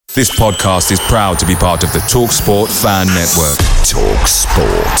This podcast is proud to be part of the TalkSport Fan Network.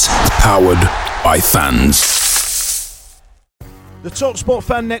 TalkSport. Powered by fans. The TalkSport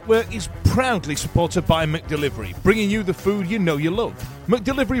Fan Network is proudly supported by McDelivery, bringing you the food you know you love.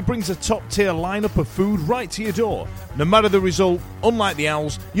 McDelivery brings a top-tier lineup of food right to your door. No matter the result, unlike the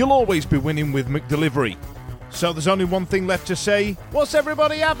Owls, you'll always be winning with McDelivery. So there's only one thing left to say, what's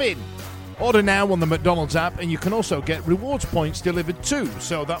everybody having? Order now on the McDonald's app, and you can also get rewards points delivered too,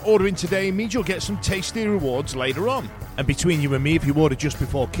 so that ordering today means you'll get some tasty rewards later on. And between you and me, if you order just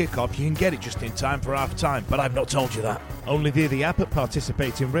before kick-off, you can get it just in time for half-time, but I've not told you that. Only via the app at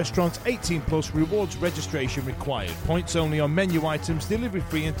participating restaurants, 18 plus, rewards registration required. Points only on menu items, delivery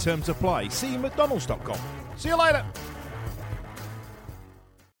free and terms apply. See mcdonalds.com. See you later.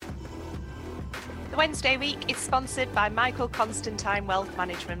 The Wednesday week is sponsored by Michael Constantine Wealth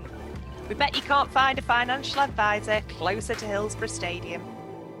Management. We bet you can't find a financial advisor closer to Hillsborough Stadium.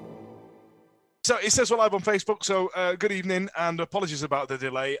 So it says we're live on Facebook, so good evening and apologies about the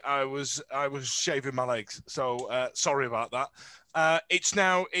delay. I was shaving my legs, so sorry about that. It's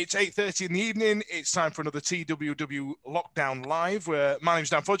 8:30 in the evening. It's time for another TWW Lockdown Live, where my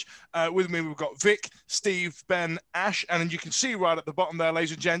name's Dan Fudge. With me we've got Vic, Steve, Ben, Ash, and you can see right at the bottom there,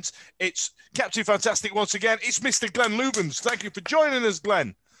 ladies and gents, it's Captain Fantastic once again. It's Mr. Glenn Loovens. Thank you for joining us,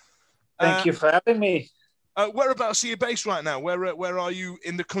 Glenn. Thank you for having me. Whereabouts are you based right now? Where are you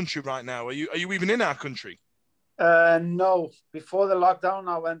in the country right now? Are you even in our country? No. Before the lockdown,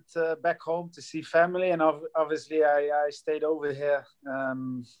 I went back home to see family, and obviously I stayed over here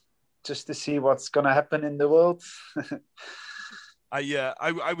just to see what's going to happen in the world.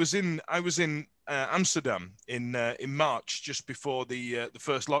 I was in Amsterdam in March, just before the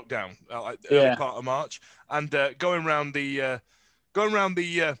first lockdown, early part of March, and going around the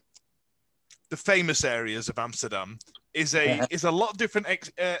famous areas of Amsterdam is a lot different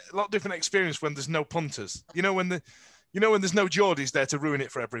experience when there's no punters. When there's no Geordies there to ruin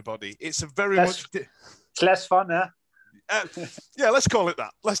it for everybody. It's a very much. It's less fun, huh? Yeah, let's call it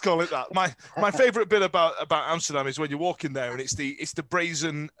that. My favourite bit about Amsterdam is when you walk in there and it's the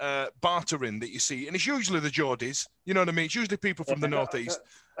brazen bartering that you see, and it's usually the Geordies. You know what I mean? It's usually people from the northeast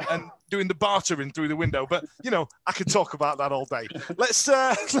and doing the bartering through the window. But I could talk about that all day.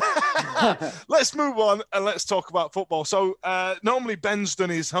 Let's move on and let's talk about football. So normally Ben's done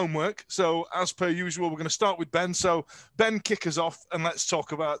his homework. So as per usual, we're going to start with Ben. So Ben, kick us off and let's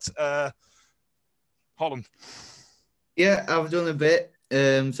talk about Holland. Yeah, I've done a bit.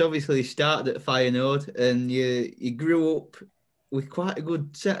 So obviously you started at Feyenoord and you grew up with quite a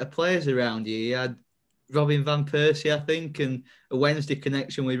good set of players around you. You had Robin van Persie, I think, and a Wednesday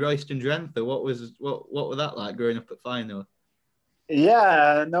connection with Royston Drenthe. What was that like growing up at Feyenoord?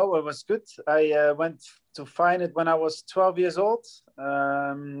 Yeah, no, it was good. I went to Feyenoord when I was 12 years old.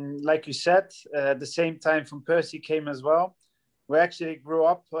 Like you said, at the same time Van Persie came as well. We actually grew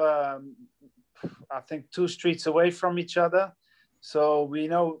up I think 2 streets away from each other, so we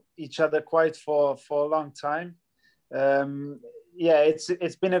know each other quite for a long time.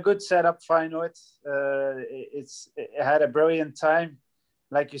 It's been a good setup, Feyenoord. It had a brilliant time,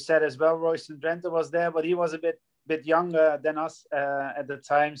 like you said as well. Royston Drenthe was there, but he was a bit younger than us at the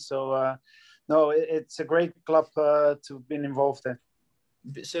time. So it's a great club to have been involved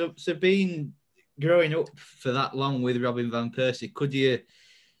in. So growing up for that long with Robin van Persie, could you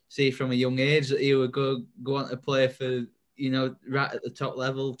see from a young age that he would go on to play for, right at the top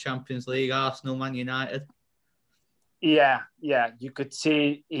level, Champions League, Arsenal, Man United? Yeah, you could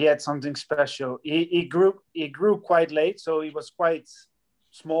see he had something special. He grew quite late, so he was quite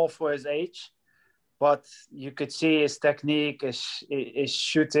small for his age, but you could see his technique, his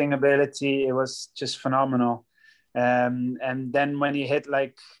shooting ability. It was just phenomenal. And then when he hit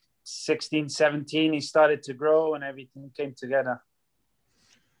like 16, 17, he started to grow and everything came together.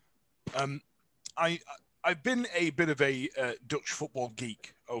 I've been a bit of a Dutch football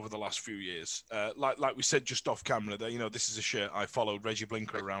geek over the last few years. Like we said just off camera, that this is a shirt I followed Reggie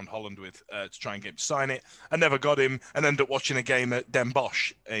Blinker around Holland with to try and get him to sign it. I never got him, and ended up watching a game at Den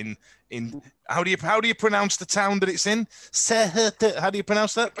Bosch in how do you pronounce the town that it's in? How do you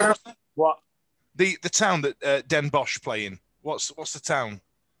pronounce that? What? The town that Den Bosch play in. What's the town?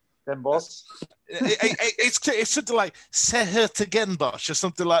 Den Bosch. It's something like Sehertogenbosch or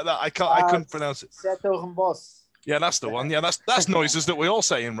something like that. I couldn't pronounce it. Sehertogenbosch. Yeah, that's the one. Yeah, that's noises that we all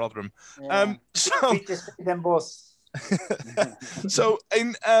say in Rotherham. Yeah. Den Bosch. So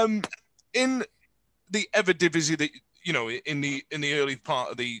in the Eredivisie that in the early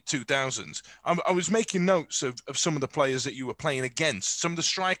part of the 2000s. I was making notes of some of the players that you were playing against, some of the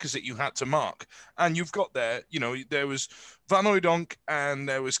strikers that you had to mark. And you've got there, there was Van Hooijdonk and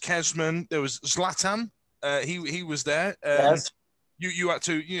there was Kesman, there was Zlatan. He was there. Yes. You had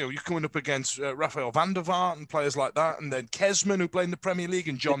to, you're coming up against Rafael van der Vaart and players like that. And then Kesman, who played in the Premier League,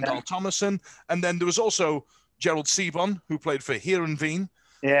 and John Dahl Thomason. And then there was also Gerald Sebon, who played for Heerenveen.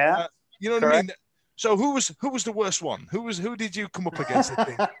 Yeah. You know what I mean? So who was the worst one? Who did you come up against and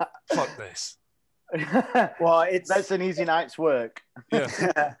think, fuck this? Well, that's an easy night's work.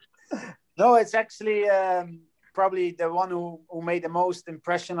 Yeah. No, it's actually probably the one who made the most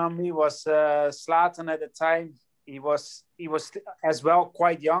impression on me was Zlatan at the time. He was as well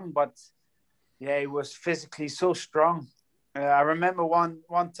quite young, but yeah, he was physically so strong. I remember one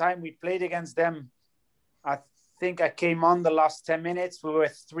time we played against them. I think I came on the last 10 minutes. We were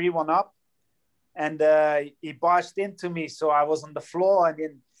 3-1 up, and he barged into me, so I was on the floor, and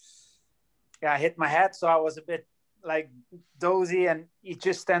then I hit my head, so I was a bit like dozy, and he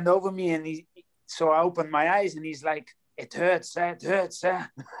just stand over me, and so I opened my eyes, and he's like, "It hurts, it hurts."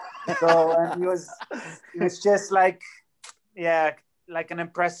 So and he was just like, like an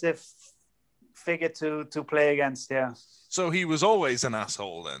impressive figure to play against. Yeah. So he was always an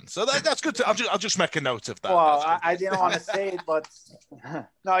asshole then. So that's good. I'll just make a note of that. Well, I didn't want to say it, but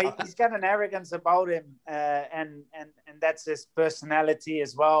no, he's got an arrogance about him, and that's his personality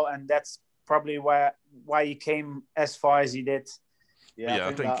as well, and that's probably why he came as far as he did. Yeah,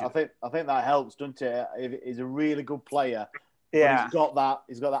 I think that helps, doesn't it? He's a really good player. Yeah, he's got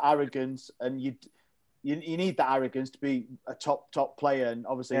that arrogance, and you need that arrogance to be a top player. And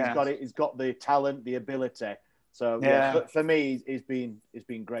obviously, he's got it. He's got the talent, the ability. So for me, he's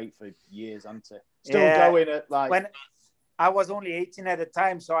been great for years, hasn't he? Still going at like. When I was only 18 at the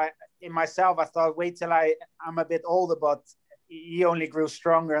time, so I thought, wait till I'm a bit older, but he only grew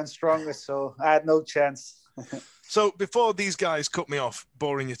stronger and stronger, so I had no chance. So before these guys cut me off,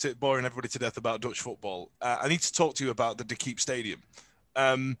 boring everybody to death about Dutch football, I need to talk to you about the De Kuip Stadium.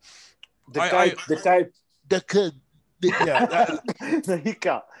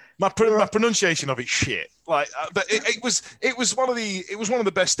 My pronunciation of it's shit. Like, but it was one of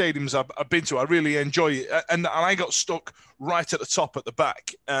the best stadiums I've been to. I really enjoy it, and I got stuck right at the top at the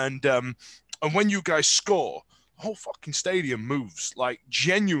back. And when you guys score, the whole fucking stadium moves, like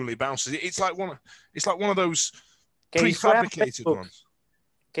genuinely bounces. It's like one of those prefabricated ones.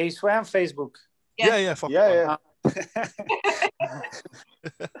 Can you swear on Facebook? Yeah.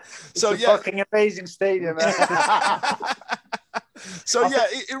 So it's a fucking amazing stadium. So yeah,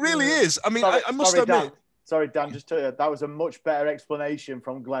 it really is. I mean, I must admit. Sorry, Dan, just to, that was a much better explanation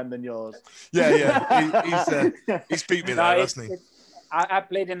from Glenn than yours. Yeah. He's beat me there, hasn't he? I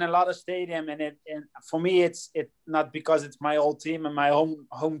played in a lot of stadium, and for me, it's not because it's my old team and my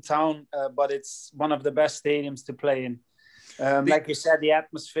hometown, but it's one of the best stadiums to play in. Like you said, the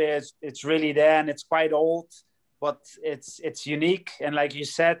atmosphere it's really there, and it's quite old, but it's unique. And like you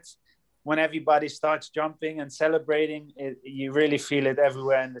said, when everybody starts jumping and celebrating, you really feel it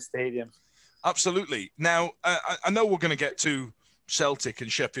everywhere in the stadium. Absolutely. Now, I know we're going to get to Celtic and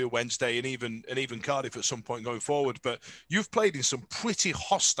Sheffield Wednesday and even Cardiff at some point going forward, but you've played in some pretty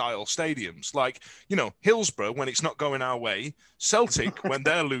hostile stadiums, like, Hillsborough when it's not going our way, Celtic when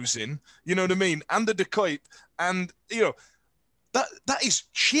they're losing, you know what I mean, and the De Kuip, and that is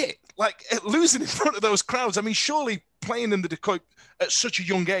shit. Like, losing in front of those crowds. I mean, surely playing in the De Kuip at such a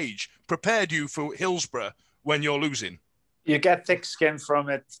young age prepared you for Hillsborough when you're losing. You get thick skin from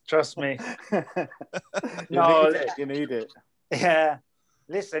it, trust me. You need it. Yeah,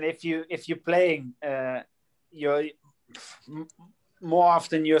 listen. If you're playing, you're more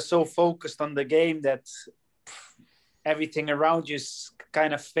often you're so focused on the game that everything around you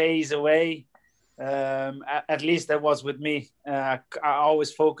kind of fades away. At least that was with me. I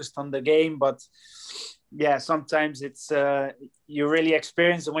always focused on the game, but yeah, sometimes it's you really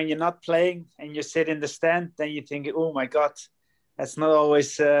experience it when you're not playing and you sit in the stand. Then you think, oh my God, that's not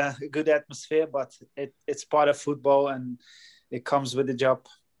always a good atmosphere, but it's part of football and it comes with the job.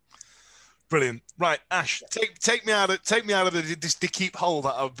 Brilliant. Right, Ash, take me out of this De Kuip hole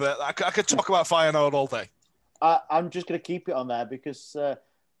that I could talk about Feyenoord all day. I'm just going to keep it on there because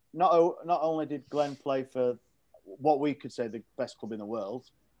not only did Glenn play for what we could say the best club in the world,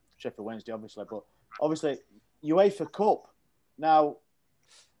 Sheffield Wednesday, obviously, but obviously UEFA Cup. Now,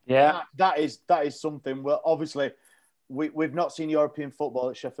 yeah, that is something. Well, obviously, we've not seen European football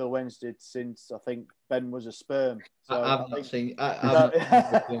at Sheffield Wednesday since I think Ben was a sperm. So I've not seen.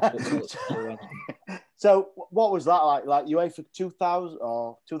 So what was that like? Like UEFA 2000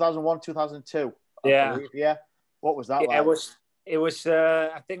 or 2001, 2002? Yeah. Yeah. What was that like? It was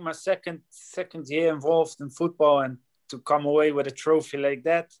I think my second year involved in football, and to come away with a trophy like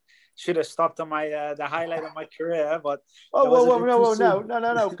that should have stopped on my the highlight of my career. But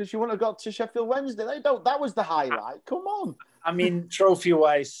no, because you wouldn't have got to Sheffield Wednesday. That was the highlight. Come on. I mean, trophy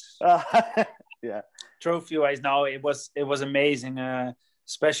wise, yeah. Trophy wise, no, it was amazing.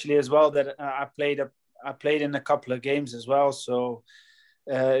 Especially as well that I played in a couple of games as well. So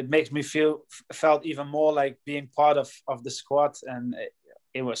it makes me felt even more like being part of the squad, and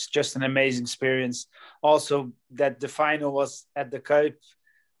it was just an amazing experience. Also, that the final was at the Kuip,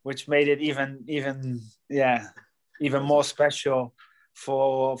 which made it even more special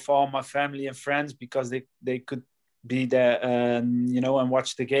for all my family and friends, because they could be there and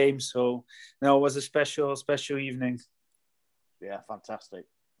watch the game. So it was a special evening. Yeah, fantastic.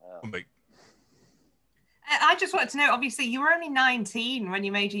 I just wanted to know, obviously you were only 19 when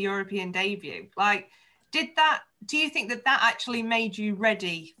you made your European debut. Like, do you think that actually made you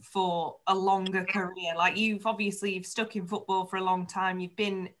ready for a longer career? Like, you've stuck in football for a long time. You've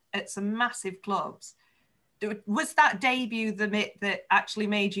been at some massive clubs. Was that debut the bit that actually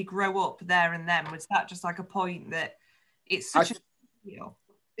made you grow up there and then? Was that just like a point that it's such a deal?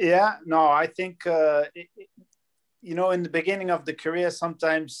 Yeah, no, I think, in the beginning of the career,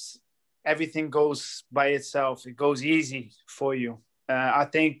 sometimes everything goes by itself. It goes easy for you. I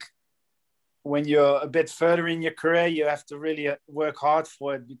think when you're a bit further in your career, you have to really work hard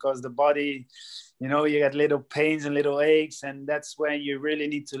for it, because the body, you get little pains and little aches, and that's when you really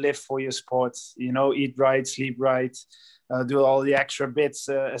need to live for your sport. Eat right, sleep right, do all the extra bits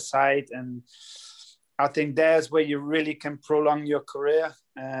aside. And I think that's where you really can prolong your career.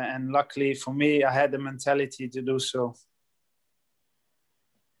 And luckily for me, I had the mentality to do so.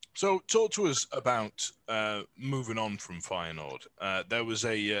 So, talk to us about moving on from Feyenoord. There was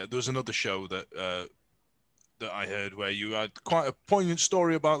another show that I heard where you had quite a poignant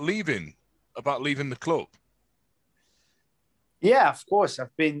story about leaving the club. Yeah, of course.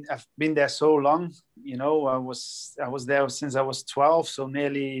 I've been there so long. I was there since I was 12, so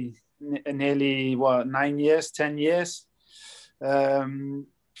nearly 9 years, 10 years.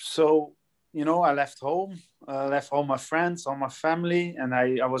 So. I left home all my friends, all my family, and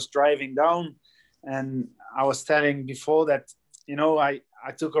I was driving down, and I was telling before that,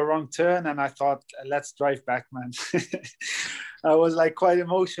 I took a wrong turn, and I thought, let's drive back, man. I was like quite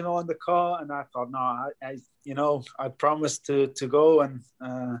emotional in the car, and I thought, no, I promised to go, and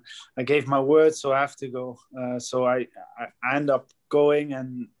I gave my word, so I have to go. So I end up going,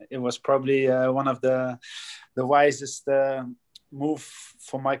 and it was probably one of the wisest move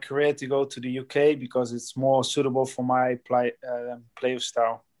for my career to go to the UK, because it's more suitable for my play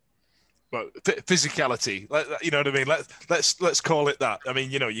style. Well, physicality, you know what I mean? Let's call it that. I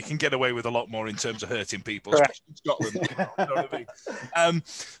mean, you can get away with a lot more in terms of hurting people, especially in Scotland. You know what I mean?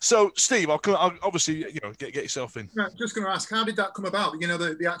 So, Steve, I'll obviously, get yourself in. Yeah, just going to ask, how did that come about?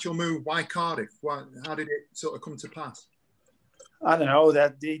 The actual move. Why Cardiff? How did it sort of come to pass? I don't know,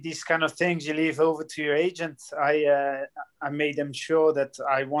 that these kind of things you leave over to your agent. I made them sure that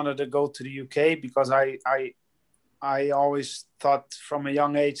I wanted to go to the UK, because I always thought from a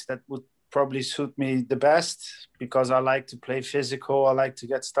young age that would probably suit me the best, because I like to play physical. I like to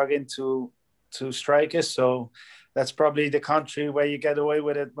get stuck into strikers. So that's probably the country where you get away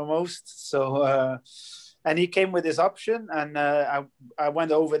with it the most. So and he came with his option, and I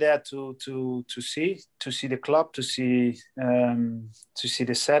went over there to see the club, to see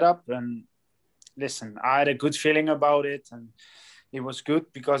the setup. And listen, I had a good feeling about it, and it was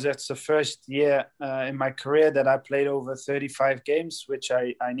good, because that's the first year in my career that I played over 35 games, which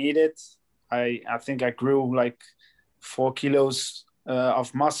I needed. I think I grew like 4 kilos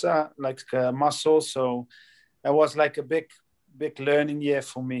of muscle, so it was like a big learning year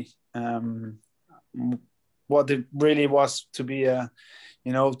for me. What it really was to be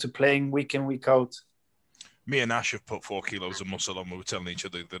to playing week in, week out. Me and Ash have put 4 kilos of muscle on. We were telling each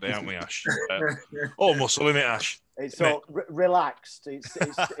other today, aren't we, Ash? All muscle, isn't it, Ash? It's all relaxed. It's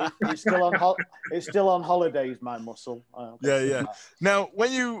still on holidays, my muscle. Yeah. Now,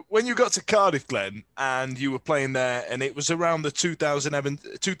 when you got to Cardiff, Glenn, and you were playing there, and it was around the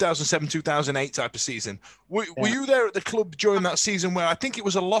 2007, 2008 type of season, were you there at the club during that season where I think it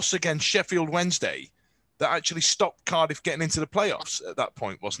was a loss against Sheffield Wednesday that actually stopped Cardiff getting into the playoffs at that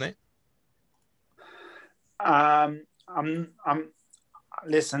point, wasn't it?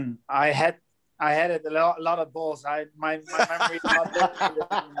 Listen, I had a lot of balls. My memory is not there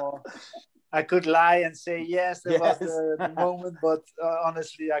anymore. I could lie and say yes, that was the moment, but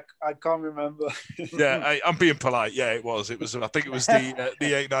honestly, I can't remember. I'm being polite. Yeah, it was. I think it was the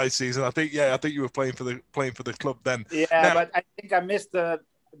 8-9 season. I think you were playing for the club then. Yeah, now, but I think I missed that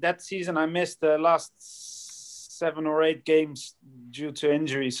season. I missed the last 7 or 8 games due to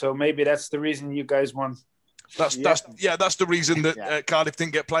injury. So maybe that's the reason you guys won. That's the reason that Cardiff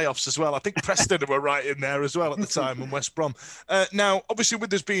didn't get playoffs as well. I think Preston were right in there as well at the time, and West Brom. Now, obviously, with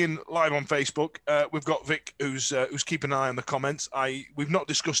this being live on Facebook, we've got Vic who's keeping an eye on the comments. We've not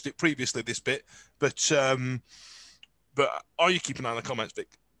discussed it previously, this bit, but are you keeping an eye on the comments, Vic?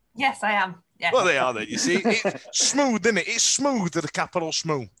 Yes, I am. Yeah. Well, they are there. You see, it's smooth, isn't it? It's smooth with a capital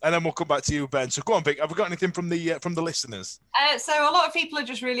smooth. And then we'll come back to you, Ben. So go on, Vic. Have we got anything from the listeners? So a lot of people are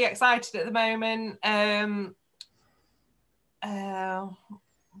just really excited at the moment.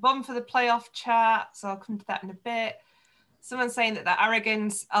 One for the playoff chat, so I'll come to that in a bit. Someone's saying that the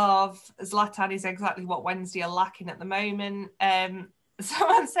arrogance of Zlatan is exactly what Wednesday are lacking at the moment.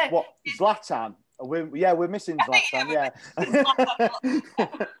 Someone said, "What, Zlatan? We're missing Zlatan."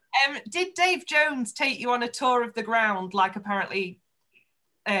 Did Dave Jones take you on a tour of the ground, like apparently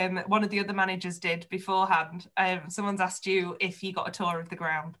one of the other managers did beforehand? Someone's asked you if you got a tour of the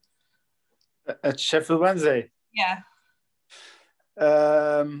ground at Sheffield Wednesday. Yeah.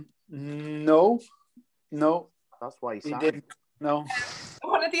 No. That's why he didn't. No.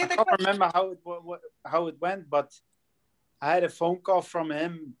 One of the other. I don't remember how it went, but I had a phone call from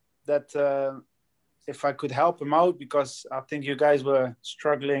him that if I could help him out, because I think you guys were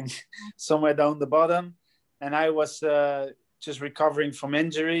struggling somewhere down the bottom, and I was just recovering from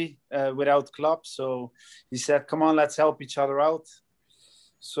injury without club. So he said, "Come on, let's help each other out."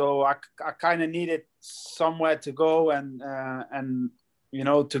 So I kind of needed somewhere to go and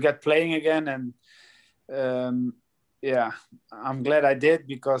to get playing again, and I'm glad I did,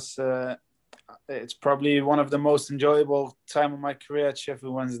 because it's probably one of the most enjoyable time of my career at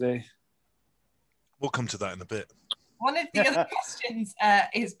Sheffield Wednesday. We'll come to that in a bit. One of the other questions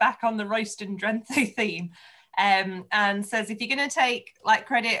is back on the Royston Drenthey theme, and says, if you're going to take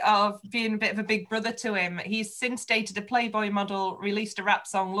credit of being a bit of a big brother to him, he's since dated a Playboy model, released a rap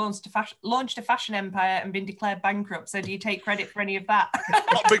song, launched a fashion empire, and been declared bankrupt. So do you take credit for any of that?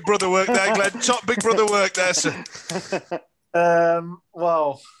 Top big brother work there, Glenn. Top big brother work there, sir.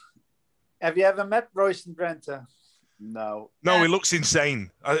 Well, have you ever met Royston Drenthey? No, he looks insane.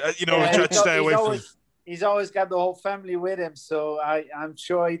 I try to stay away from him. He's always got the whole family with him, so I'm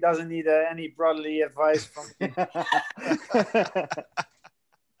sure he doesn't need any brotherly advice from me.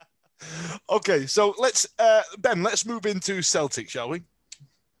 Okay, so let's move into Celtic, shall we?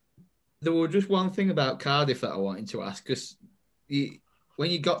 There was just one thing about Cardiff that I wanted to ask, because when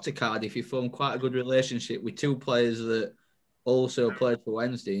you got to Cardiff, you formed quite a good relationship with 2 players that also played for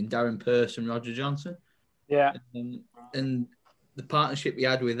Wednesday, in Darren Pearce and Roger Johnson. Yeah. And the partnership you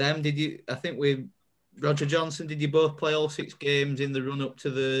had with them, I think with Roger Johnson, did you both play all 6 games in the run-up to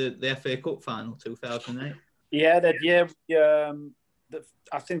the FA Cup final, 2008? Yeah, that year,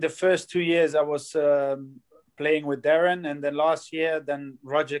 I think the first 2 years I was playing with Darren, and then last year, then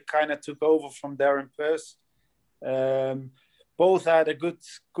Roger kind of took over from Darren Pearce. Both had a good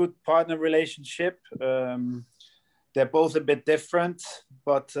partner relationship. They're both a bit different,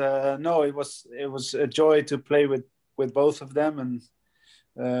 but no, it was a joy to play with both of them, and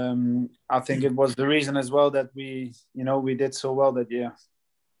I think it was the reason as well that we did so well that year.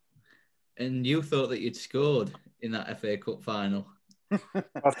 And you thought that you'd scored in that FA Cup final.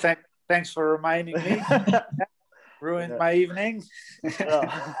 Well, thanks for reminding me. Ruined my evening.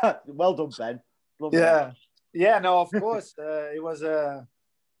 Well done, Ben. Yeah. No, of course, it was a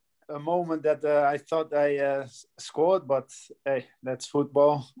moment that I thought I scored, but hey, that's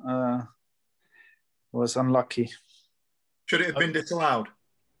football. Was unlucky. Should it have been disallowed?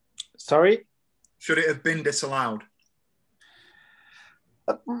 Sorry? Should it have been disallowed?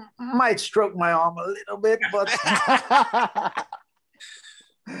 Might stroke my arm a little bit, but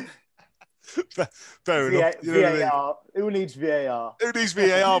fair enough. VAR. Who needs VAR? Who needs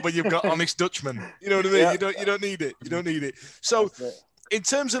VAR when you've got honest Dutchmen? You know what I mean? Yeah. You don't need it. You don't need it. So, in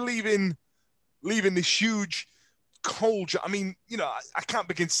terms of leaving this huge cold, I mean, I can't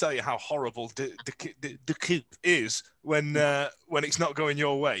begin to tell you how horrible the coup is when it's not going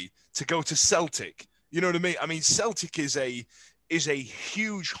your way, to go to Celtic. You know what I mean? I mean, Celtic is a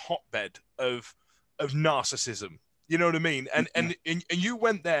huge hotbed of narcissism. You know what I mean? And you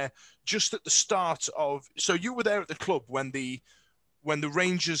went there just at the start of. So you were there at the club when the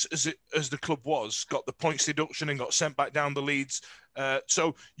Rangers, as the club was, got the points deduction and got sent back down the Leeds.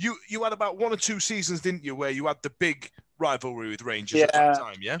 So you had about 1 or 2 seasons, didn't you, where you had the big rivalry with Rangers at that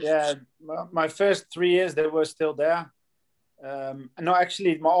time, yeah? Yeah. My first 3 years, they were still there. No,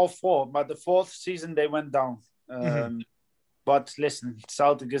 actually, all four. But the fourth season, they went down. But listen,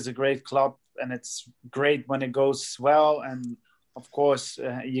 Celtic is a great club, and it's great when it goes well. And of course,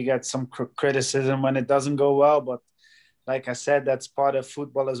 you get some criticism when it doesn't go well. But like I said, that's part of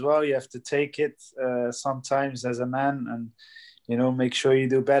football as well. You have to take it sometimes as a man, and make sure you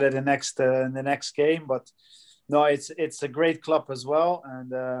do better in the next game. But no, it's a great club as well,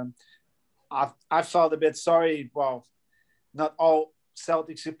 and I felt a bit sorry. Well, not all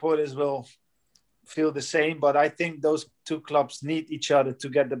Celtic supporters will feel the same, but I think those two clubs need each other to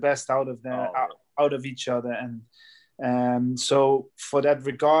get the best out of each other, and so for that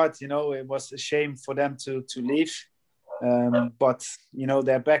regard, it was a shame for them to leave. But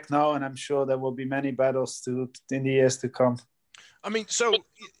they're back now, and I'm sure there will be many battles in the years to come. I mean, so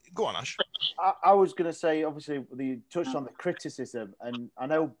go on, Ash. I was going to say, obviously, you touched on the criticism, and I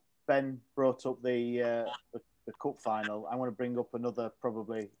know Ben brought up the cup final. I want to bring up another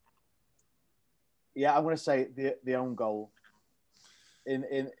probably. Yeah, I'm going to say the own goal in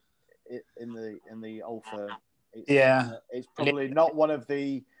the Old Firm. It's probably not one of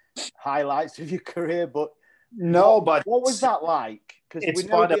the highlights of your career, but what was that like? Because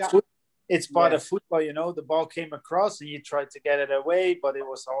it's part of football. The ball came across and you tried to get it away, but it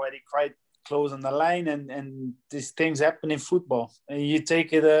was already quite close on the line, and these things happen in football. And you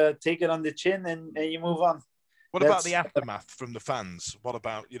take it on the chin and you move on. What about the aftermath from the fans? What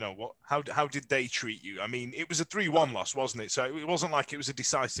about, how did they treat you? I mean, it was a 3-1 loss, wasn't it? So it wasn't like it was a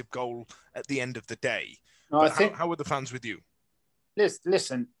decisive goal at the end of the day. No, how were the fans with you?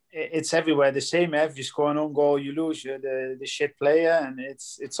 Listen, it's everywhere the same. If you score an own goal, you lose. You're the shit player, and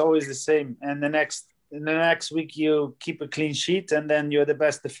it's always the same. And the next week you keep a clean sheet, and then you're the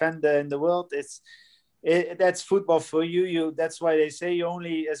best defender in the world. That's football for you. That's why they say you're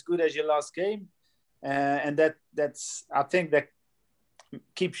only as good as your last game. And that's I think that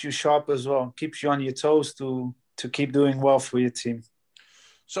keeps you sharp as well, keeps you on your toes to keep doing well for your team.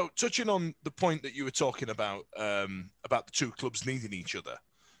 So touching on the point that you were talking about the two clubs needing each other,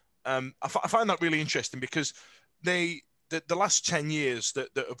 I find that really interesting because the last 10 years that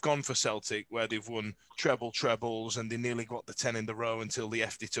have gone for Celtic, where they've won trebles, and they nearly got the 10 in the row until they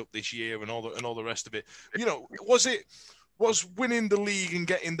effed it up this year, and all the rest of it. Was winning the league and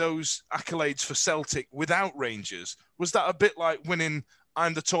getting those accolades for Celtic without Rangers, was that a bit like winning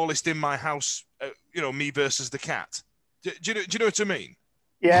I'm the tallest in my house, me versus the cat? Do you know what I mean?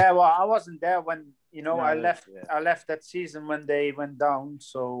 Yeah, well, I wasn't there when, I left. Yeah. I left that season when they went down,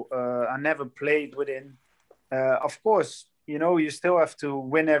 so I never played within. Of course, you still have to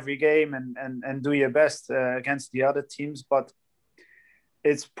win every game and do your best against the other teams, but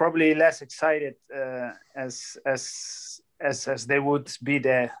it's probably less excited as they would be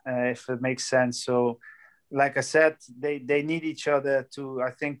there, if it makes sense. So, like I said, they need each other to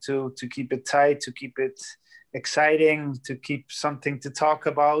keep it tight, to keep it exciting, to keep something to talk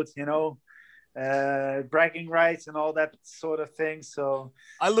about, bragging rights and all that sort of thing. So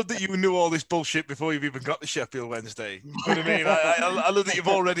I love that you knew all this bullshit before you've even got to Sheffield Wednesday. You know what I mean? I love that you've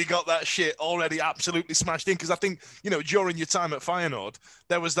already got that shit already absolutely smashed in, because I think, during your time at Feyenoord,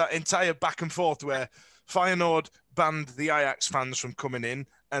 there was that entire back and forth where Feyenoord banned the Ajax fans from coming in,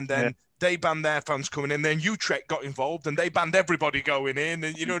 and then they banned their fans coming in. Then Utrecht got involved, and they banned everybody going in,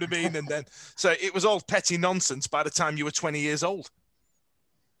 and you know what I mean? And then, so it was all petty nonsense by the time you were 20 years old.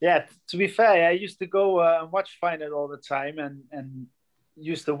 Yeah, to be fair, I used to go and watch Feyenoord all the time, and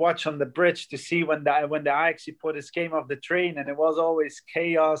used to watch on the bridge to see when the Ajax supporters came off the train, and it was always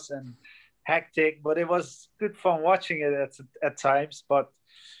chaos and hectic, but it was good fun watching it at times. But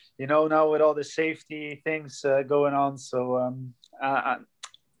now with all the safety things going on, so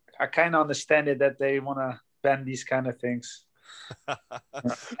I kind of understand it that they want to ban these kind of things. Go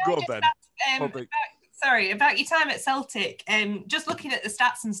on, Ben. About your time at Celtic, just looking at the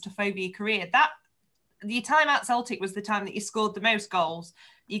stats and stuff over your career, your time at Celtic was the time that you scored the most goals.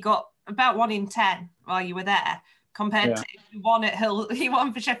 You got about 1 in 10 while you were there, compared to one at Hill. You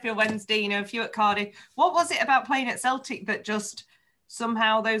won for Sheffield Wednesday, a few at Cardiff. What was it about playing at Celtic that just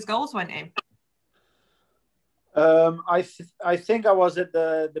somehow those goals went in? I think I was at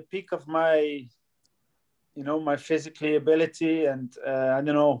the peak of my my physical ability, and I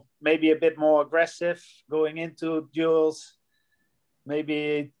don't know, maybe a bit more aggressive going into duels.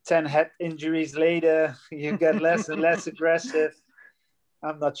 Maybe 10 head injuries later, you get less and less aggressive.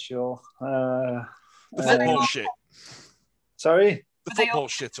 I'm not sure. The football shit. Sorry? The football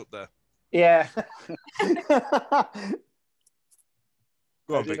shit up there. Yeah.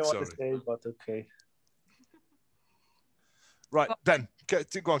 Go on, Vic, I don't know sorry. what to say, but okay. Right, Ben,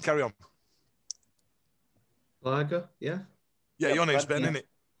 go on, carry on. Lager, yeah. Yeah, your name's Ben, isn't it?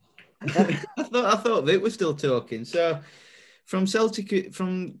 I thought Vic was still talking. So from Celtic,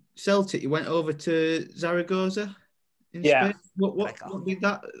 you went over to Zaragoza in Spain. What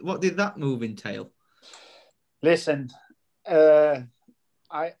did that move entail? Listen, I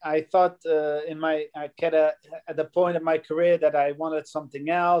thought at the point of my career that I wanted something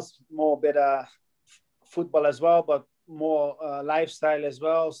else, more bit of football as well, but more lifestyle as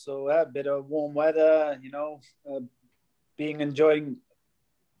well. So a bit of warm weather, enjoying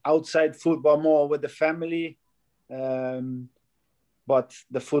outside football more with the family. But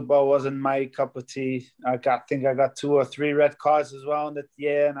the football wasn't my cup of tea. I think I got 2 or 3 red cards as well in that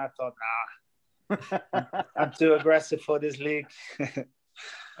year, and I thought, I'm too aggressive for this league.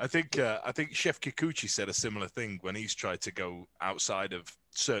 I think Chef Kikuchi said a similar thing when he's tried to go outside of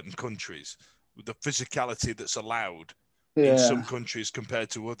certain countries. The physicality that's allowed in some countries compared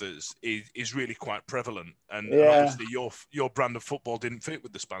to others is really quite prevalent, and obviously your brand of football didn't fit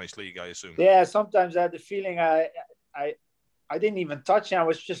with the Spanish league, I assume. Yeah, sometimes I had the feeling I didn't even touch him. I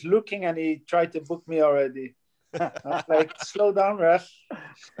was just looking, and he tried to book me already. I was like, slow down, ref.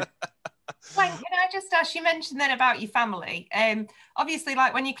 Glenn, can I just ask, you mentioned then about your family. Obviously,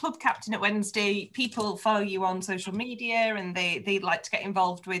 like when you're club captain at Wednesday, people follow you on social media and they like to get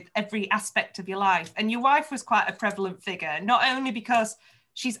involved with every aspect of your life. And your wife was quite a prevalent figure, not only because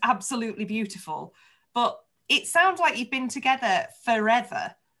she's absolutely beautiful, but it sounds like you've been together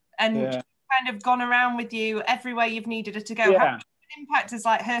forever and kind of gone around with you everywhere you've needed her to go. How much impact has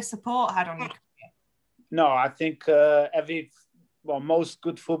like her support had on your career? No, I think most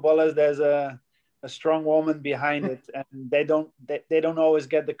good footballers, there's a strong woman behind it, and they don't always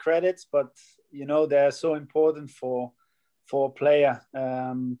get the credits, but they're so important for a player.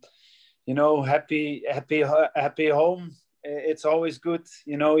 Happy home. It's always good.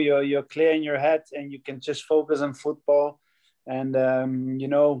 You're clear in your head, and you can just focus on football, and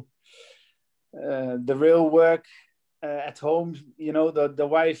the real work at home. The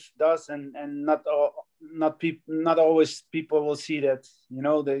wife does, and not always people will see that.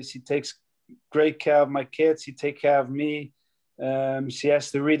 She takes great care of my kids. She takes care of me. She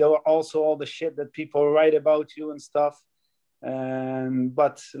has to read also all the shit that people write about you and stuff.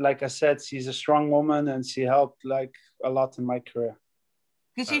 But like I said, she's a strong woman, and she helped like a lot in my career.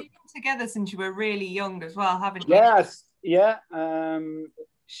 Because you've been together since you were really young as well, haven't you? Yes, yeah.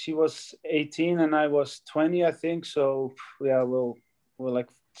 She was 18 and I was 20, I think. So yeah, we're like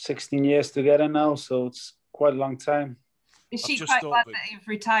 16 years together now, so it's quite a long time. Is she quite glad that you've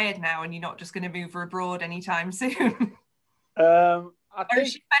retired now and you're not just going to move her abroad anytime soon? Or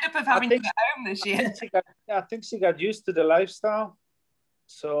is she fed up of having you at home this year? I think she got used to the lifestyle.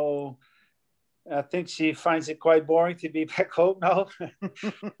 So I think she finds it quite boring to be back home now,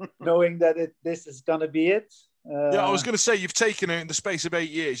 knowing that this is going to be it. I was going to say, you've taken her in the space of 8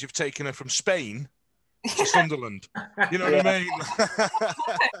 years. You've taken her from Spain to Sunderland. You know what I mean?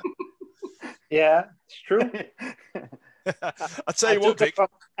 Yeah, it's true. I'll tell you what, Vic. I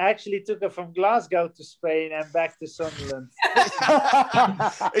actually took her from Glasgow to Spain and back to Sunderland.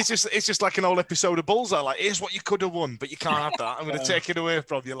 It's just like an old episode of Bullseye. Like, here's what you could have won, but you can't have that. I'm going to take it away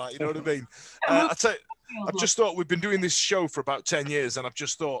from you. Like, you know what I mean? I've just thought, we've been doing this show for about 10 years, and I've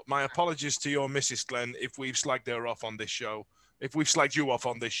just thought, my apologies to your Mrs. Glenn if we've slagged her off on this show. If we've slagged you off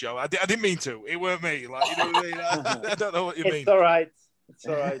on this show. I didn't mean to. It weren't me. Like, you know what I mean? I don't know what you mean. It's all right. It's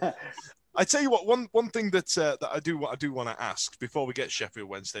all right. I tell you what, one thing that I do want to ask before we get Sheffield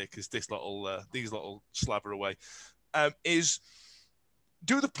Wednesday, because these little slaver away, is,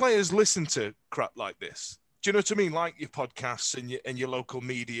 do the players listen to crap like this? Do you know what I mean? Like your podcasts and your local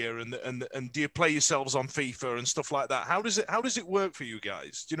media, and do you play yourselves on FIFA and stuff like that? How does it work for you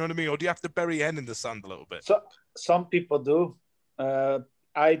guys? Do you know what I mean? Or do you have to bury your head in the sand a little bit? So some people do. I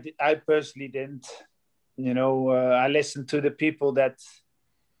personally didn't. I listened to the people that.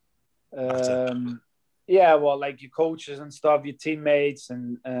 Like your coaches and stuff, your teammates,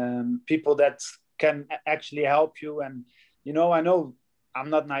 and people that can actually help you. And I know I'm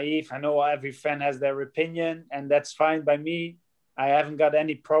not naive. I know every fan has their opinion, and that's fine by me. I haven't got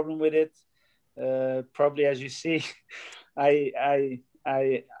any problem with it. Probably, as you see, I'm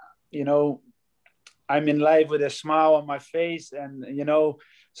in life with a smile on my face, and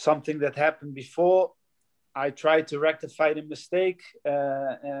something that happened before, I try to rectify the mistake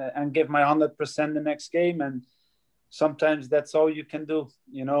and give my 100% the next game. And sometimes that's all you can do.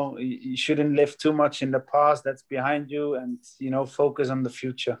 You shouldn't live too much in the past that's behind you, and, focus on the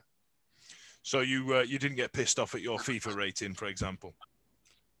future. So you didn't get pissed off at your FIFA rating, for example?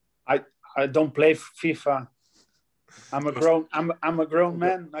 I don't play FIFA. I'm a grown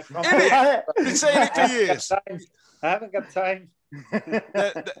man. I can't I've been saying it for years. I haven't got time.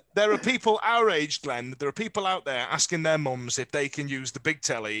 There are people our age, Glenn. There are people out there asking their mums if they can use the big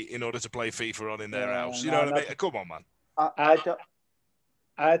telly in order to play FIFA on in their house. You know what I mean? Come on, man.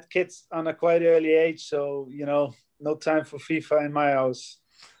 I had kids on a quite early age, so no time for FIFA in my house.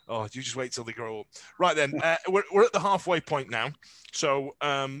 Oh, you just wait till they grow up. Right then, we're at the halfway point now. So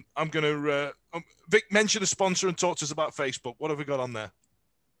I'm going to Vic, mention a sponsor and talk to us about Facebook. What have we got on there?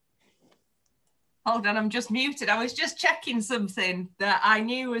 Hold on, I'm just muted. I was just checking something that I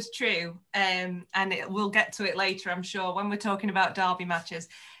knew was true, and we'll get to it later, I'm sure, when we're talking about derby matches.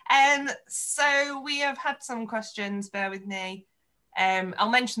 So we have had some questions. Bear with me. I'll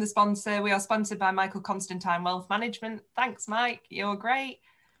mention the sponsor. We are sponsored by Michael Constantine Wealth Management. Thanks, Mike. You're great.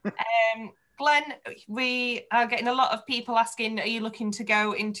 Glenn, we are getting a lot of people asking, are you looking to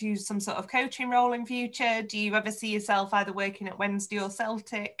go into some sort of coaching role in future? Do you ever see yourself either working at Wednesday or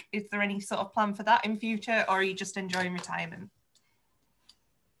Celtic? Is there any sort of plan for that in future, or are you just enjoying retirement?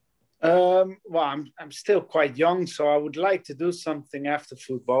 Well, I'm still quite young, so I would like to do something after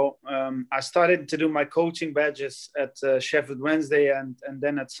football. I started to do my coaching badges at Sheffield Wednesday and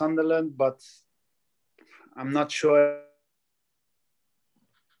then at Sunderland, but I'm not sure.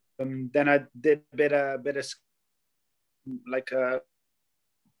 Then I did a bit of like a.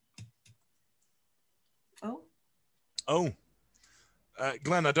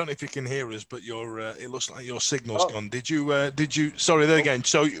 Glenn, I don't know if you can hear us, but it looks like your signal's gone. Did you? Sorry, there again.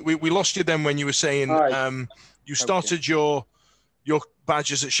 So we lost you then when you were saying you started your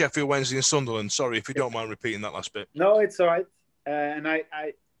badges at Sheffield Wednesday and Sunderland. Sorry if you don't mind repeating that last bit. No, it's all right. And I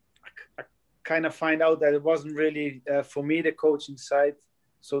kind of find out that it wasn't really for me, the coaching side.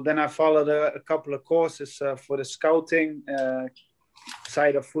 So then I followed a couple of courses for the scouting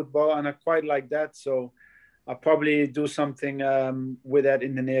side of football, and I quite like that. So I'll probably do something with that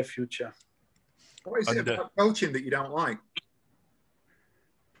in the near future. What is it about coaching that you don't like?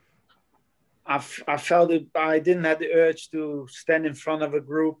 I felt that I didn't have the urge to stand in front of a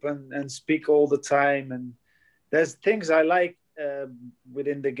group and speak all the time. And there's things I like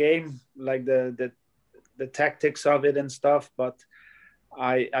within the game, like the tactics of it and stuff, but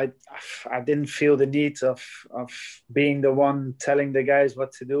I didn't feel the need of being the one telling the guys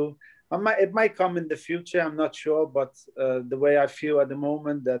what to do. It might come in the future, I'm not sure, but the way I feel at the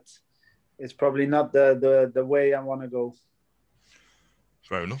moment, that it's probably not the way I want to go.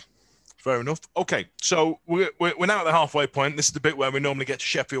 Fair enough. Okay, so we're now at the halfway point. This is the bit where we normally get to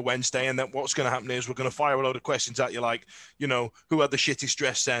Sheffield Wednesday, and then what's going to happen is we're going to fire a load of questions at you, like, who had the shittest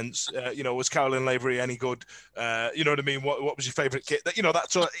dress sense? Was Caroline Lavery any good? You know what I mean? What was your favourite kit?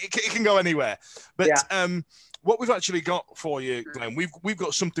 That sort of, it can go anywhere. But what we've actually got for you, Glenn, we've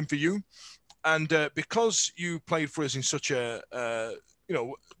got something for you, and because you played for us in such a,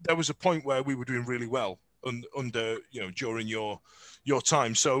 there was a point where we were doing really well under during your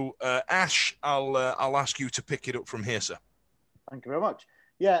time. So Ash, I'll ask you to pick it up from here, sir. Thank you very much.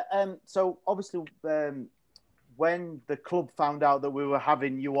 Yeah, so obviously when the club found out that we were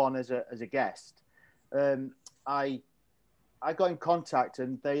having you on as a guest, I got in contact,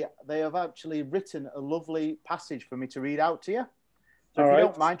 and they have actually written a lovely passage for me to read out to you. So if you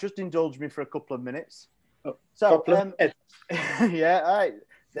don't mind, just indulge me for a couple of minutes. So yeah, all right.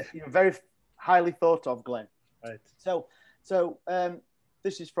 You're very highly thought of, Glenn. Right. So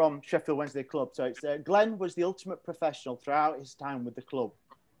this is from Sheffield Wednesday Club. So it's Glenn was the ultimate professional throughout his time with the club.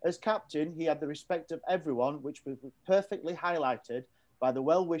 As captain, he had the respect of everyone, which was perfectly highlighted by the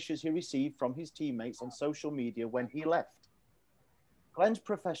well wishes he received from his teammates on social media when he left. Glenn's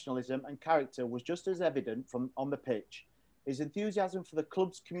professionalism and character was just as evident on the pitch. His enthusiasm for the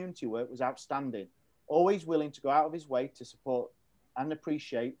club's community work was outstanding, always willing to go out of his way to support and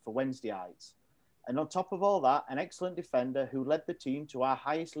appreciate for Wednesdayites. And on top of all that, an excellent defender who led the team to our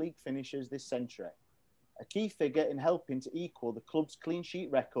highest league finishes this century. A key figure in helping to equal the club's clean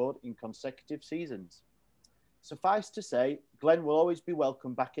sheet record in consecutive seasons. Suffice to say, Glenn will always be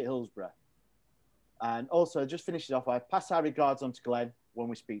welcome back at Hillsborough. And also, just finishes off, I pass our regards on to Glenn when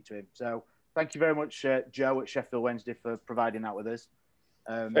we speak to him. So thank you very much, Joe at Sheffield Wednesday, for providing that with us.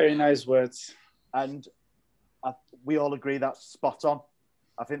 Very nice words. And we all agree that's spot on.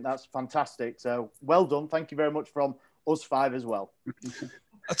 I think that's fantastic. So well done. Thank you very much from us five as well.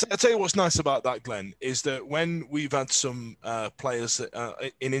 I'll tell you what's nice about that, Glenn, is that when we've had some players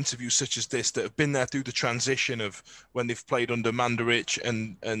in interviews such as this that have been there through the transition of when they've played under Mandarich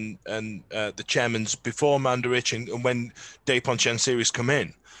and the chairman's before Mandarich and when Dejphon Chansiri's come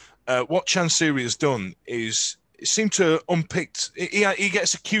in, what Chansiri has done is seem to unpicked. He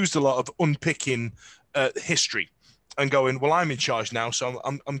gets accused a lot of unpicking history. going, well, I'm in charge now, so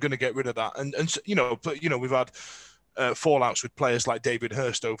I'm going to get rid of that. And we've had fallouts with players like David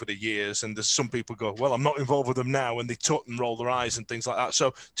Hurst over the years, and there's some people go, well, I'm not involved with them now, and they tut and roll their eyes and things like that.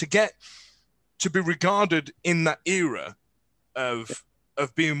 So to be regarded in that era of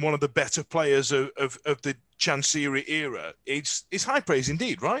being one of the better players of the Chansiri era, it's high praise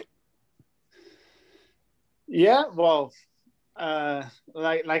indeed, right? Yeah, well,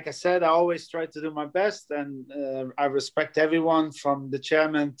 like I said, I always try to do my best, and I respect everyone from the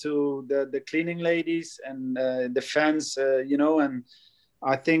chairman to the cleaning ladies and the fans, and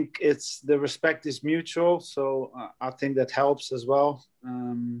I think the respect is mutual, so I think that helps as well.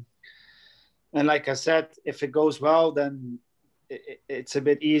 And like I said, if it goes well, then it's a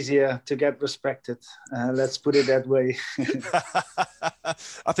bit easier to get respected. Let's put it that way.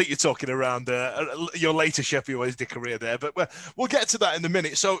 I think you're talking around your later Sheffield Wednesday career there, but we'll get to that in a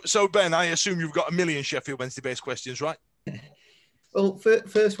minute. So Ben, I assume you've got a million Sheffield Wednesday-based questions, right? Well,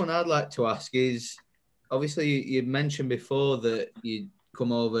 first one I'd like to ask is, obviously you mentioned before that you'd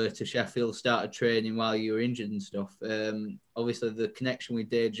come over to Sheffield, started training while you were injured and stuff. Obviously the connection with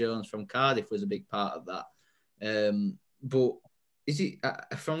Dave Jones from Cardiff was a big part of that. But is it,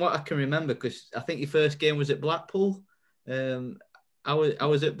 from what I can remember, because I think your first game was at Blackpool. I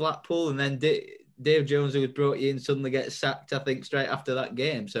was at Blackpool, and then Dave Jones, who brought you in, suddenly gets sacked, I think, straight after that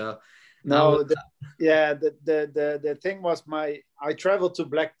game. So no, the thing was I traveled to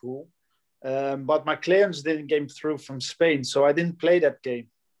Blackpool, but my clearance didn't get through from Spain, so I didn't play that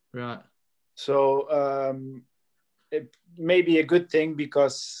game. Right. So it may be a good thing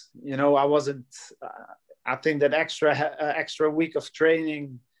because I wasn't. I think that extra week of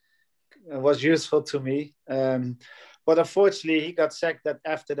training was useful to me. But unfortunately, he got sacked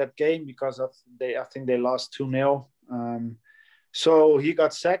after that game because I think they lost 2-0. So he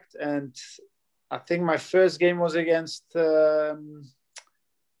got sacked, and I think my first game was against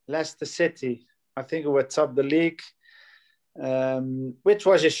Leicester City. I think we were top the league, which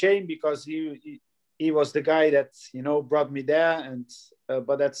was a shame because he was the guy that brought me there, and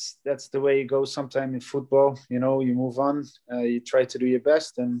but that's the way it goes sometimes in football. You move on, you try to do your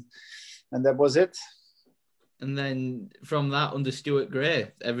best, and that was it. And then from that, under Stuart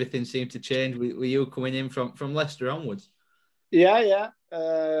Gray, everything seemed to change. Were you coming in from Leicester onwards? Yeah.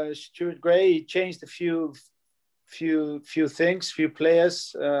 Stuart Gray, he changed a few things, few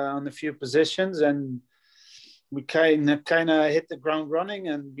players on a few positions, and we kind of hit the ground running,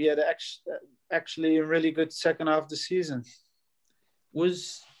 and we had actually a really good second half of the season.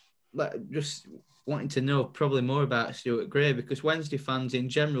 Was just wanting to know probably more about Stuart Gray, because Wednesday fans in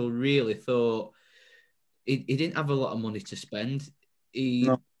general really thought he didn't have a lot of money to spend. He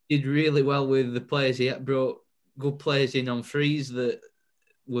did really well with the players. He brought good players in on frees that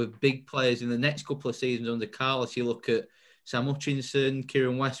were big players in the next couple of seasons under Carlos. You look at Sam Hutchinson,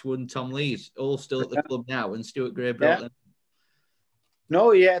 Kieran Westwood, and Tom Lees, all still at the club now, and Stuart Gray brought them.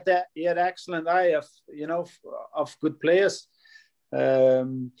 No, he had excellent eye of good players.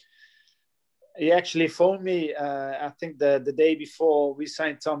 He actually phoned me, I think the day before we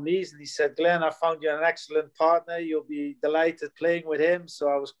signed Tom Lees, and he said, "Glenn, I found you an excellent partner. You'll be delighted playing with him." So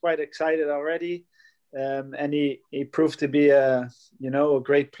I was quite excited already. And he proved to be a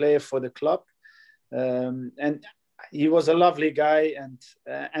great player for the club. And he was a lovely guy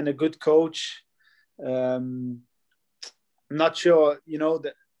and a good coach. I'm not sure,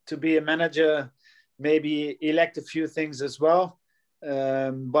 that to be a manager, maybe he lacked a few things as well.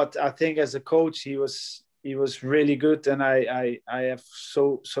 But I think as a coach, he was really good, and I have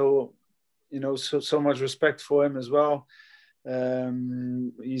so much respect for him as well.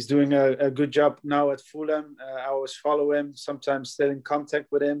 He's doing a good job now at Fulham. I always follow him, sometimes still in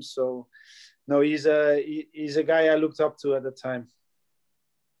contact with him. So, no, he's a guy I looked up to at the time.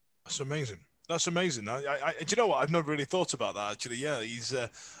 That's amazing. That's amazing. Do you know what? I've not really thought about that actually. Yeah, he's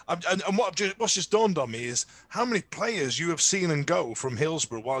and what's just dawned on me is how many players you have seen and go from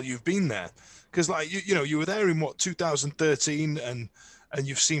Hillsborough while you've been there. Because you were there in 2013, and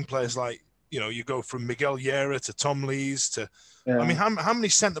you've seen players like you go from Miguel Llera to Tom Lees to. Yeah. I mean, how many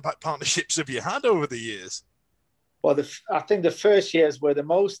centre back partnerships have you had over the years? Well, I think the first years were the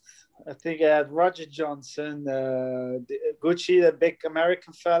most. I think I had Roger Johnson, Gucci, the big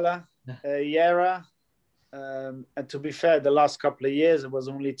American fella. Llera, and to be fair, the last couple of years it was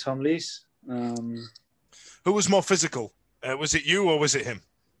only Tom Lees. Who was more physical? Was it you or was it him?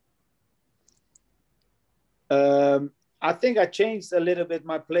 I think I changed a little bit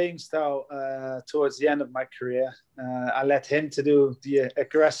my playing style towards the end of my career. I let him to do the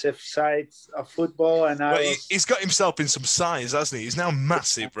aggressive side of football, and he's got himself in some size, hasn't he? He's now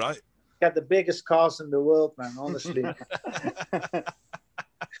massive, right? got the biggest cars in the world, man, honestly.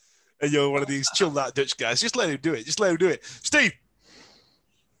 And you're one of these chill out Dutch guys. Just let him do it. Just let him do it. Steve.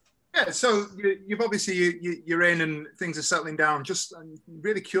 Yeah, so you've obviously you're in and things are settling down. Just I'm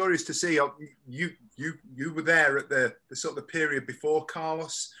really curious to see you were there at the sort of the period before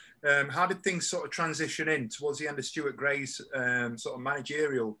Carlos. How did things sort of transition in towards the end of Stuart Gray's sort of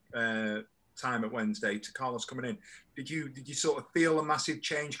managerial time at Wednesday to Carlos coming in? Did you sort of feel a massive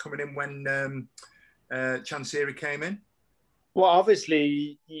change coming in when Chansiri came in? Well,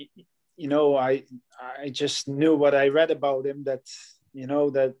 obviously, I just knew what I read about him, that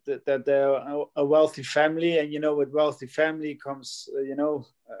that they're a wealthy family, and with wealthy family comes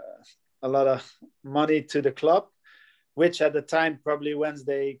a lot of money to the club, which at the time probably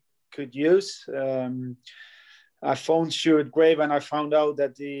Wednesday could use. I phoned Stuart Gray when I found out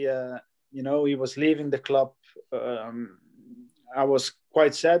that he was leaving the club. I was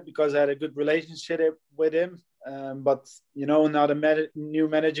quite sad because I had a good relationship with him. But now the new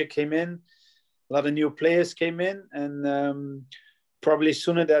manager came in, a lot of new players came in, and probably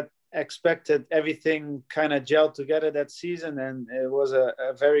sooner than expected, everything kind of gelled together that season, and it was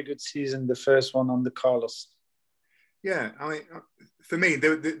a very good season, the first one under Carlos. Yeah, I mean, for me,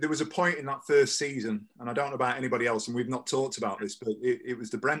 there was a point in that first season, and I don't know about anybody else, and we've not talked about this, but it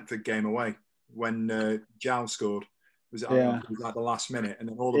was the Brentford game away when Jao scored. Was it like the last minute, and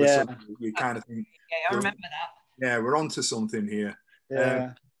then all of a sudden you kind of think, I remember that. Yeah, we're onto something here.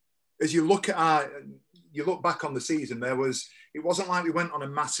 Yeah. As you look back on the season, it wasn't like we went on a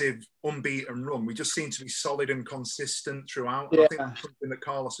massive unbeaten run. We just seemed to be solid and consistent throughout. Yeah. I think that's something that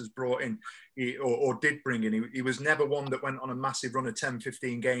Carlos has brought in, or did bring in. He was never one that went on a massive run of 10,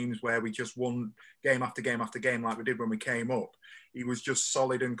 15 games where we just won game after game after game like we did when we came up. He was just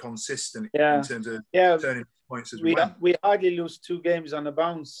solid and consistent in terms of turning points as we went. We hardly lose 2 games on a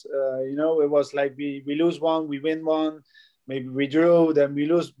bounce. It was like we lose one, we win one, maybe we drew, then we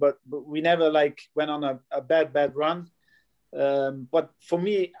lose, but we never went on a bad run. But for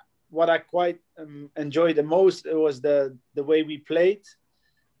me, what I quite enjoyed the most, it was the way we played.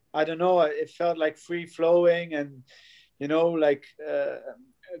 I don't know, it felt like free flowing and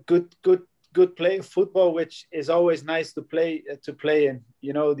good play of football, which is always nice to play in.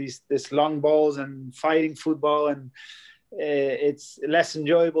 These long balls and fighting football, and it's less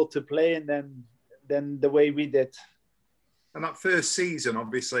enjoyable to play in than the way we did. And that first season,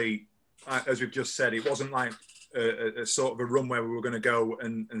 obviously, as we've just said, it wasn't like a sort of a run where we were going to go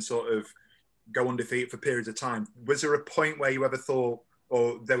and sort of go undefeated for periods of time. Was there a point where you ever thought,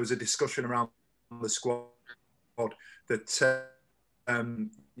 or there was a discussion around the squad that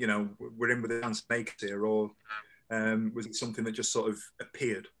we're in with a chance to make it here, or was it something that just sort of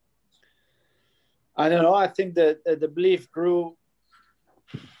appeared? I don't know. I think that the belief grew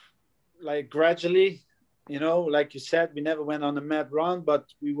gradually. Like you said, we never went on a mad run, but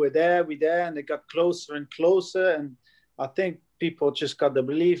we were there, and it got closer and closer. And I think people just got the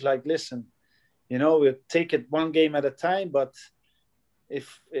belief, listen, we'll take it one game at a time, but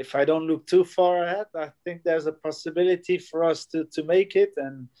if I don't look too far ahead, I think there's a possibility for us to make it.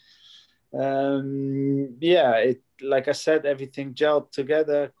 And like I said, everything gelled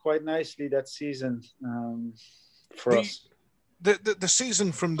together quite nicely that season for us. The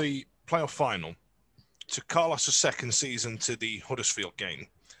season from the playoff final to Carlos' second season to the Huddersfield game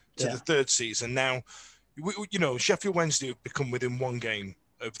to the third season. Now, Sheffield Wednesday have become within 1 game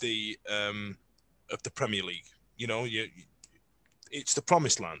of the Premier League. It's the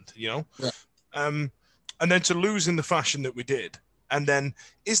promised land, Yeah. And then to lose in the fashion that we did. And then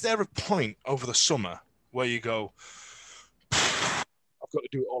is there a point over the summer where you go, I've got to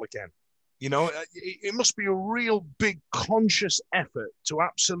do it all again? It must be a real big conscious effort to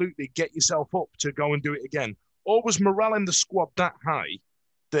absolutely get yourself up to go and do it again. Or was morale in the squad that high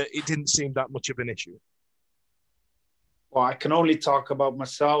that it didn't seem that much of an issue? Well, I can only talk about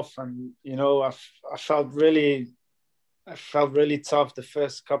myself, and I felt really tough the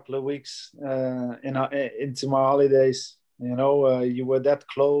first couple of weeks into my holidays. You were that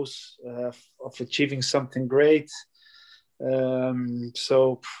close of achieving something great. It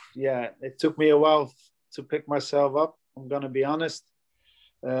took me a while to pick myself up, I'm going to be honest.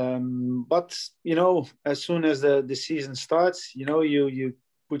 But, as soon as the season starts, you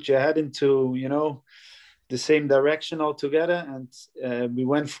put your head into, the same direction altogether. And we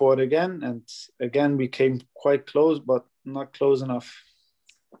went for it again. And again, we came quite close, but not close enough.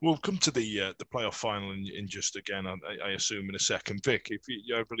 We'll come to the playoff final in just again, I assume, in a second. Vic,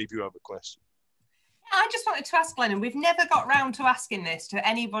 I believe you have a question. I just wanted to ask Glenn, and we've never got round to asking this to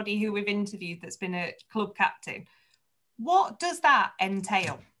anybody who we've interviewed that's been a club captain. What does that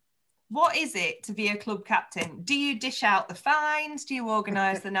entail? what is it to be a club captain? Do you dish out the fines? Do you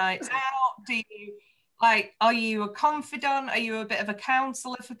organise the nights out? Do you, like, are you a confidant? Are you a bit of a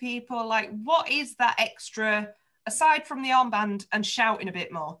counsellor for people? Like, what is that extra, aside from the armband and shouting a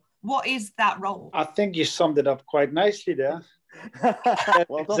bit more? What is that role? I think you summed it up quite nicely there.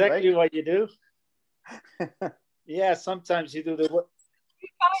 Well exactly what you do. Yeah, sometimes you do the...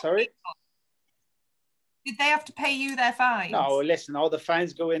 Sorry? Did they have to pay you their fines? No, listen, all the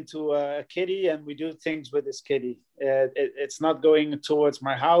fines go into a kitty and we do things with this kitty. It's not going towards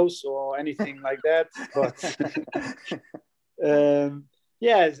my house or anything like that. But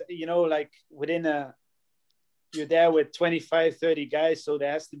yeah, you know, like you're there with 25, 30 guys. So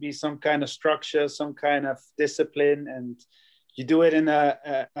there has to be some kind of structure, some kind of discipline, and you do it in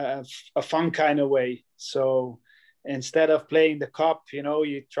a fun kind of way. So instead of playing the cop, you know,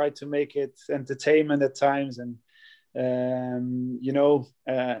 you try to make it entertainment at times, and you know,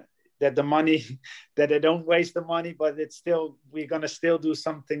 that the money, that they don't waste the money, but it's still, we're gonna still do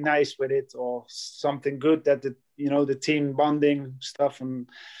something nice with it, or something good, that the team bonding stuff, and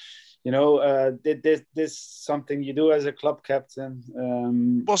you know, this something you do as a club captain.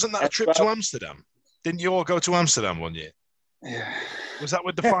 Wasn't that a trip to Amsterdam? Didn't you all go to Amsterdam one year? Yeah. Was that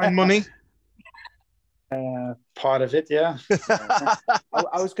with the fine money? Part of it, yeah.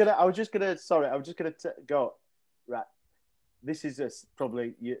 I was just gonna go right. This is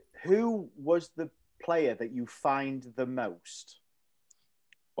probably you. Who was the player that you fined the most?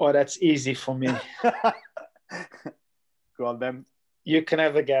 Oh, that's easy for me. Go on, then. You can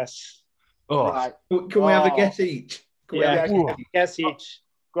have a guess. Oh, right. Can we have a guess each? Guess each.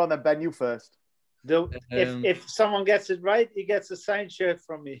 Go on, then, Ben. You first. If someone gets it right, he gets a signed shirt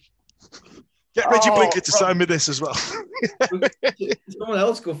from me. Get Reggie Blinker to sign me this as well. Someone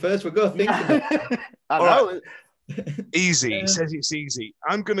else go first. We're going to think of it. I know. Right. Easy. He says it's easy.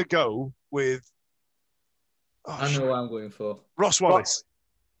 I'm going to go with... I know what I'm going for. Ross Wallace.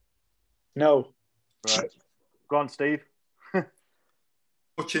 No. Right. Go on, Steve.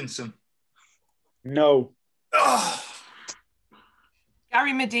 Hutchinson. No. Oh.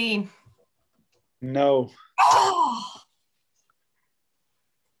 Gary Medine. No. Oh!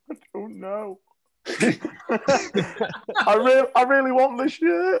 Oh no. I really want this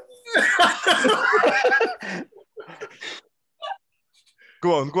shirt.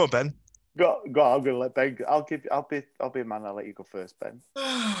 Go on, Ben. Go on, I'm gonna let Ben go. I'll be a man, I'll let you go first, Ben.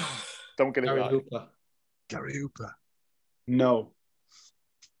 Don't get it Gary right. Hooper. Gary Hooper. No.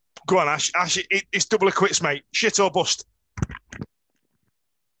 Go on, Ash. Ash, it's double a quits, mate. Shit or bust.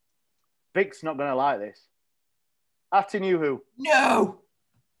 Vic's not gonna like this. After you who? No.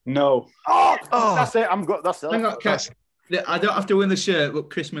 No. Oh, that's it. I'm good. That's it. Hang on, I don't have to win the shirt, but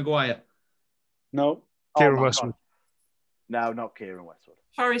Chris Maguire. No. Kieran Westwood. No, not Kieran Westwood.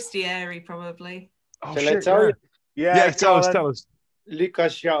 Forestieri, probably. Oh, Shall I tell you? Yeah, tell us.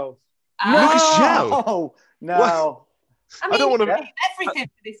 Lucas João. Lucas João? No. I don't want to... everything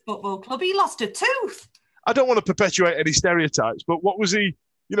for this football club. He lost a tooth. I don't want to perpetuate any stereotypes, but what was he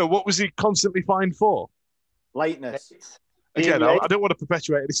constantly fined for? Lateness. Again, I don't want to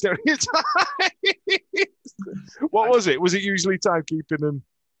perpetuate any stereotypes. What was it? Was it usually timekeeping and...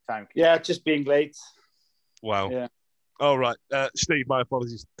 Yeah, just being late. Wow. Yeah. All right. Steve, my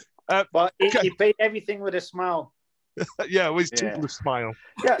apologies. But he paid everything with a smile. Yeah, with his toothless smile.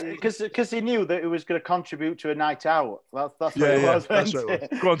 Yeah, because he knew that it was going to contribute to a night out. That's what it was. That's what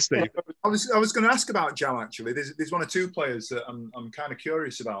it was. Go on, Steve. I was going to ask about Joe, actually. There's one or two players that I'm kind of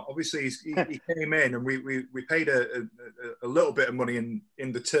curious about. Obviously, he came in and we paid a little bit of money in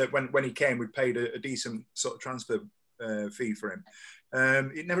the when he came, we paid a decent sort of transfer fee for him.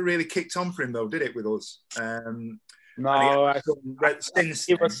 It never really kicked on for him, though, did it, with us? No,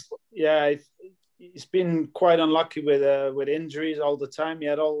 he's been quite unlucky with injuries all the time. He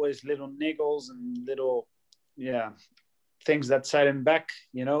had always little niggles and little, things that set him back,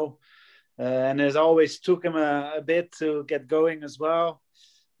 you know. And it always took him a bit to get going as well.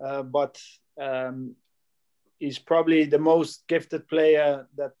 But he's probably the most gifted player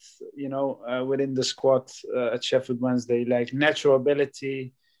that, within the squad at Sheffield Wednesday. Like, natural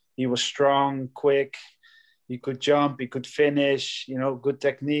ability, he was strong, quick. He could jump, he could finish, good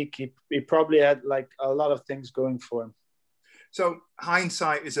technique. He probably had like a lot of things going for him. So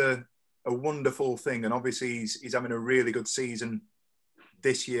hindsight is a wonderful thing. And obviously he's having a really good season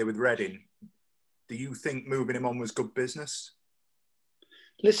this year with Reading. Do you think moving him on was good business?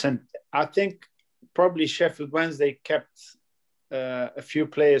 Listen, I think probably Sheffield Wednesday kept a few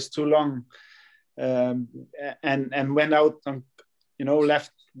players too long and went out and,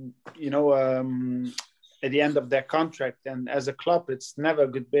 left, at the end of their contract. And as a club, it's never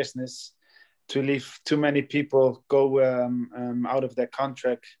good business to leave too many people go out of their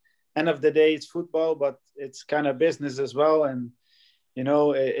contract. End of the day, it's football, but it's kind of business as well. And,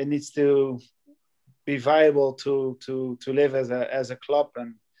 it needs to be viable to live as a club.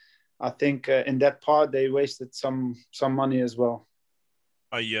 And I think in that part, they wasted some money as well.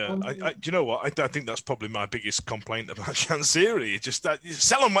 Do you know what? I think that's probably my biggest complaint about Chansiri. It's just that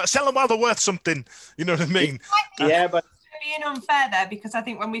sell them while they're worth something. You know what I mean? Yeah, but being unfair there, because I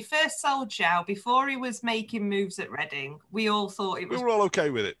think when we first sold Zhao, before he was making moves at Reading, we all thought it was. We were all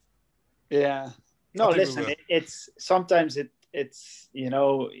okay with it. Yeah. No, listen. It's sometimes it's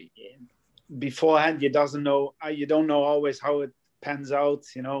beforehand you don't know always how it pans out.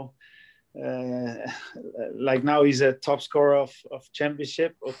 Like now he's a top scorer of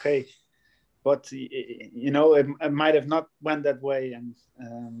championship, okay, but it might have not went that way, and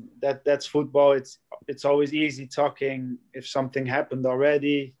that's football. It's always easy talking if something happened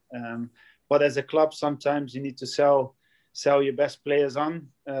already, but as a club sometimes you need to sell your best players on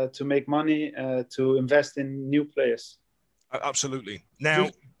to make money, to invest in new players. Absolutely. Now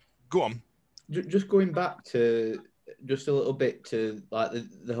go on. Just going back to just a little bit to like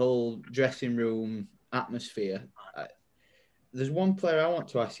the whole dressing room atmosphere. There's one player I want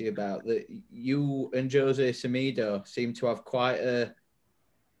to ask you about that you and Jose Semedo seem to have quite a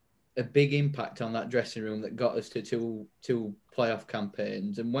big impact on that dressing room that got us to two playoff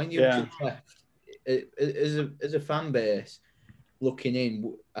campaigns. And when you left, as a fan base looking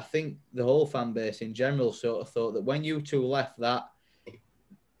in, I think the whole fan base in general sort of thought that when you two left, that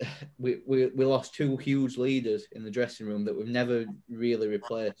we lost two huge leaders in the dressing room that we've never really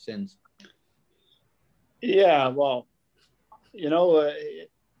replaced since. Yeah, well,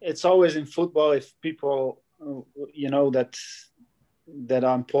 it's always in football, if people, that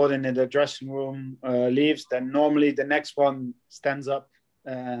are important in the dressing room leaves, then normally the next one stands up.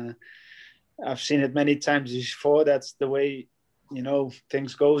 I've seen it many times before. That's the way,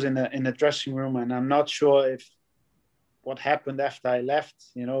 things goes in the dressing room. And I'm not sure if what happened after I left,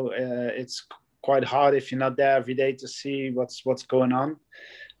 it's quite hard if you're not there every day to see what's going on.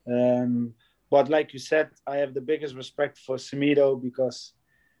 But like you said, I have the biggest respect for Semedo because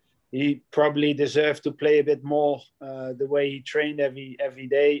he probably deserved to play a bit more the way he trained every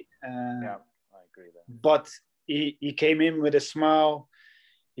day. Yeah, I agree there. But he came in with a smile.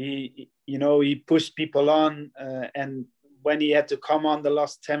 He pushed people on, and when he had to come on the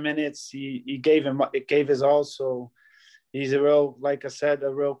last 10 minutes, he gave his all. So he's like I said, a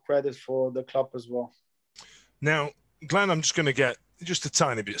real credit for the club as well. Now, Glenn, I'm just going to get just a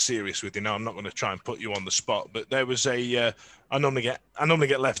tiny bit serious with you now. I'm not going to try and put you on the spot, but there was I normally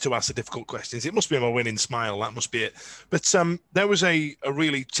get left to ask the difficult questions. It must be my winning smile. That must be it. But there was a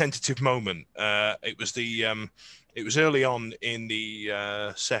really tentative moment. It was early on in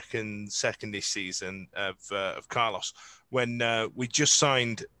the second season of Carlos when we just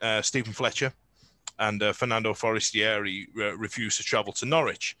signed Stephen Fletcher and Fernando Forestieri refused to travel to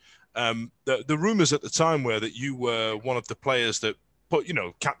Norwich. The rumours at the time were that you were one of the players that put,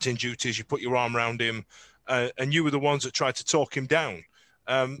 captain duties, you put your arm around him, and you were the ones that tried to talk him down.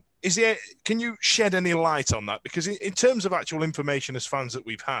 Can you shed any light on that? Because in terms of actual information as fans that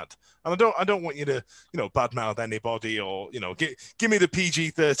we've had, and I don't want you to, badmouth anybody or, give me the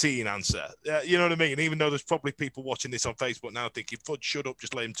PG-13 answer. You know what I mean? Even though there's probably people watching this on Facebook now thinking, Fudge, shut up,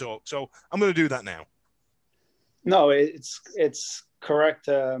 just let him talk. So I'm going to do that now. No, it's correct.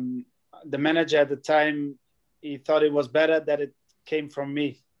 The manager at the time, he thought it was better that it came from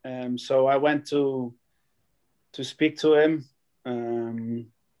me. So I went to speak to him.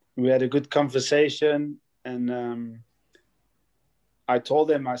 We had a good conversation, and I told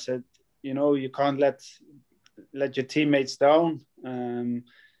him, I said, you can't let your teammates down, and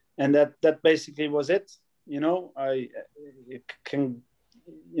that basically was it.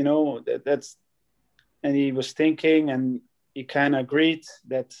 That's, and he was thinking, and he kind of agreed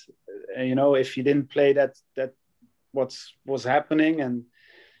that if he didn't play, that was happening, and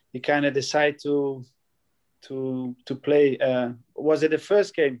he kind of decided to play. Was it the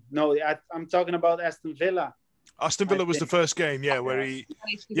first game? No, I'm talking about Aston Villa. Aston Villa was the first game, where he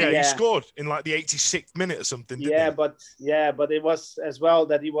scored in like the 86th minute or something. Didn't he? But it was as well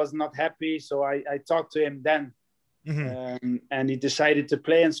that he was not happy. So I talked to him then, and he decided to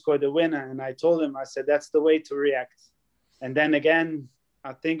play and score the winner. And I told him, I said, that's the way to react. And then again,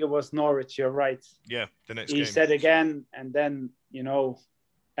 I think it was Norwich. You're right. Yeah, the next game. He said again, and then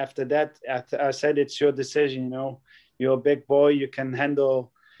after that, I said, it's your decision. You're a big boy. You can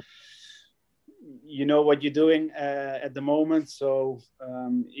handle. You know what you're doing at the moment. So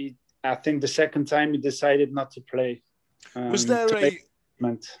I think the second time he decided not to play. Was there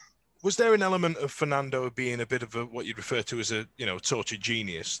an element of Fernando being a bit of what you'd refer to as a tortured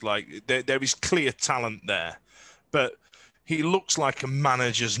genius? Like there is clear talent there, but he looks like a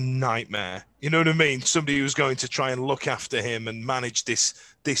manager's nightmare. You know what I mean? Somebody who's going to try and look after him and manage this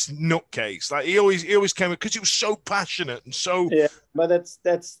nutcase. Like he always came because he was so passionate and so. Yeah, but that's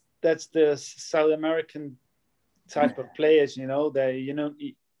the South American type of players. You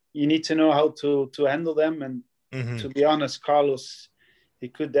need to know how to handle them. And to be honest, Carlos, he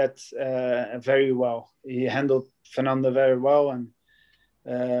could that very well. He handled Fernando very well. And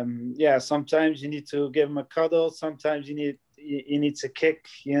sometimes you need to give him a cuddle. Sometimes he needs a kick,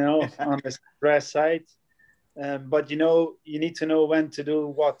 on the right side. But you need to know when to do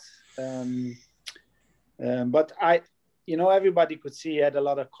what. But everybody could see he had a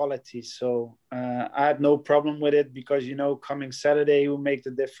lot of quality. So I had no problem with it because, coming Saturday, he will make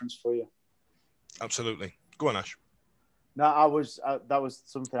the difference for you. Absolutely. Go on, Ash. No, that was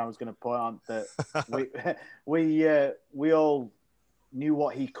something I was going to point out, that we all knew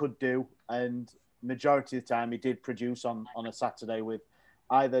what he could do, and majority of the time he did produce on a Saturday with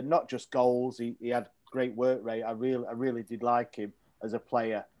either not just goals. He had great work rate. I really did like him as a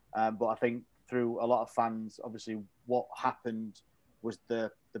player, but I think through a lot of fans, obviously what happened was the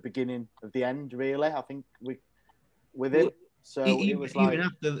beginning of the end. Really, I think with him. So it was like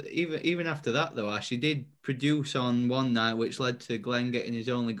even after that though, Ash, he did produce on one night, which led to Glenn getting his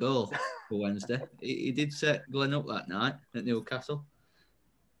only goal for Wednesday. He did set Glenn up that night at Newcastle.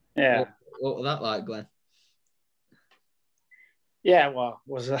 Yeah. What was that like, Glenn? Yeah, well,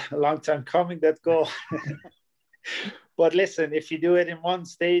 it was a long time coming, that goal. But listen, if you do it in one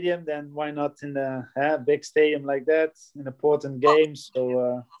stadium, then why not in a big stadium like that, in important games?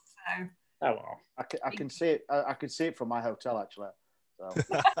 So, well. I can see it. I can see it from my hotel, actually. So.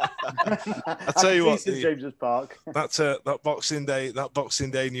 I tell you what, St James's Park. that Boxing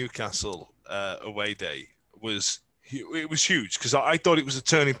Day Newcastle away day was huge, because I thought it was a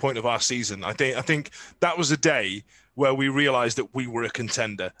turning point of our season. I think that was a day where we realised that we were a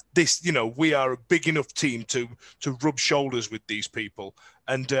contender. We are a big enough team to rub shoulders with these people.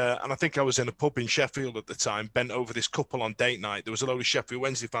 And I think I was in a pub in Sheffield at the time, bent over this couple on date night. There was a load of Sheffield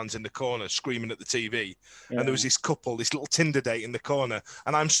Wednesday fans in the corner screaming at the TV. Yeah. And there was this couple, this little Tinder date in the corner.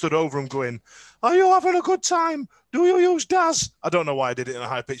 And I'm stood over them going, "Are you having a good time? Do you use Daz?" I don't know why I did it in a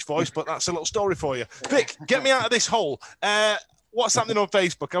high-pitched voice, but that's a little story for you. Vic, get me out of this hole. What's happening on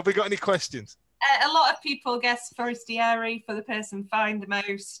Facebook? Have we got any questions? A lot of people guess Forestieri for the person fined the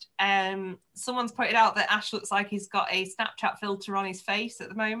most. Someone's pointed out that Ash looks like he's got a Snapchat filter on his face at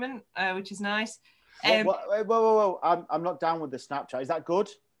the moment, which is nice. Whoa. I'm not down with the Snapchat. Is that good?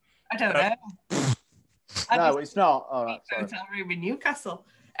 I don't know. No, it's not. All right. Hotel room in Newcastle.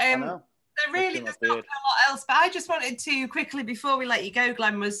 I know. There's not been a lot else, but I just wanted to quickly, before we let you go,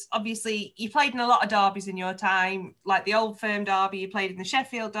 Glenn, was obviously you played in a lot of derbies in your time, like the Old Firm derby, you played in the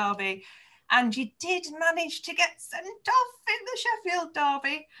Sheffield derby. And you did manage to get sent off in the Sheffield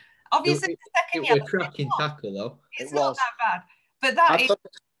derby. Obviously, the second yellow. It was a cracking tackle, though. It's not that bad. But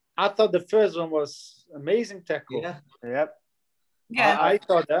I thought the first one was amazing tackle. Yeah. Yep. Yeah. I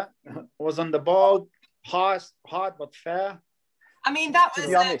thought that was on the ball, hard but fair. I mean, that was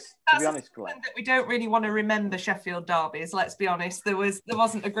to be honest, Glenn, that we don't really want to remember Sheffield derbies. Let's be honest, there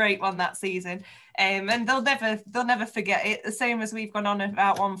wasn't a great one that season, and they'll never forget it. The same as we've gone on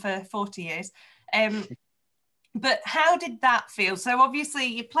about one for 40 years. But how did that feel? So obviously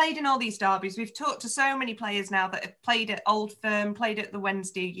you played in all these derbies. We've talked to so many players now that have played at Old Firm, played at the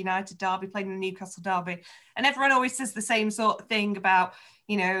Wednesday United derby, played in the Newcastle derby, and everyone always says the same sort of thing about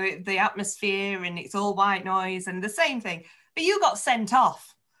the atmosphere and it's all white noise and the same thing. But you got sent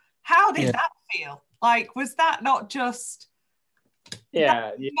off. How did that feel? Like, was that not just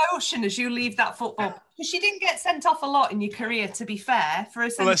emotion as you leave that football? Because you didn't get sent off a lot in your career, to be fair.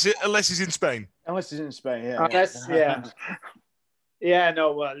 Unless he's in Spain. Unless he's in Spain,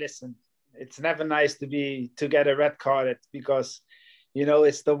 Well, listen, it's never nice to get a red card because,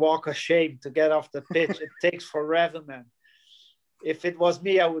 it's the walk of shame to get off the pitch. It takes forever, man. If it was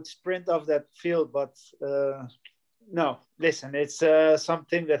me, I would sprint off that field, but... No, listen, it's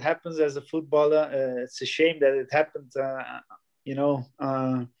something that happens as a footballer. It's a shame that it happened,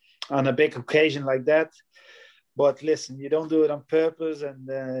 on a big occasion like that. But listen, you don't do it on purpose, and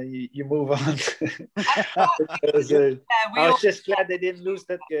you move on. Because, I was just glad they didn't lose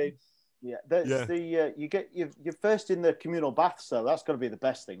that game. Yeah, you're first in the communal bath, so that's got to be the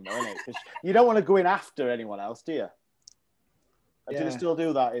best thing, though, isn't it? Because you don't want to go in after anyone else, do you? Do they still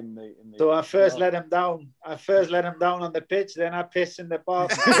do that in the? So I first let him down. on the pitch, then I piss in the park.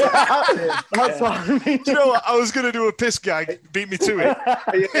 That's what I mean. Do you know what? I was going to do a piss gag. Beat me to it.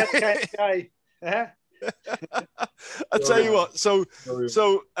 You're that kind of guy. Huh? I tell you what. So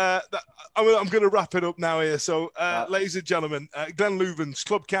I'm going to wrap it up now here. So, ladies and gentlemen, Glenn Loovens,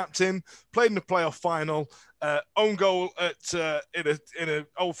 club captain, played in the playoff final. Own goal in a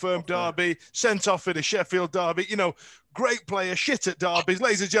Old Firm derby, sent off in a Sheffield derby. Great player, shit at derbies.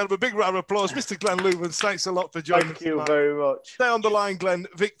 Ladies and gentlemen, big round of applause, Mr. Glenn Loovens. Thanks a lot for joining us. Thank you very much. Stay on the line, Glenn.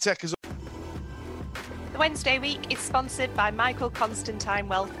 Vic Tech is. The Wednesday week is sponsored by Michael Constantine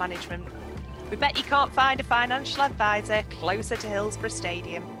Wealth Management. We bet you can't find a financial advisor closer to Hillsborough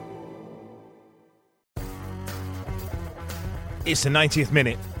Stadium. It's the 90th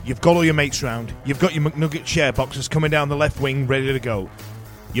minute. You've got all your mates round. You've got your McNugget share boxes coming down the left wing ready to go.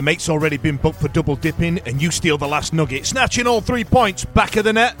 Your mate's already been booked for double dipping and you steal the last nugget, snatching all 3 points back of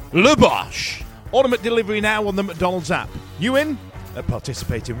the net. Le Bosch. Order McDelivery now on the McDonald's app. You in? At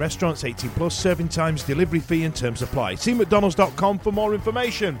participating restaurants, 18 plus, serving times, delivery fee and terms apply. See mcdonalds.com for more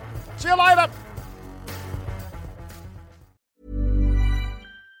information. See you later.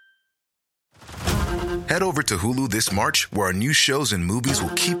 Head over to Hulu this March, where our new shows and movies will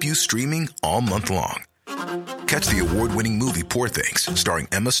keep you streaming all month long. Catch the award-winning movie Poor Things, starring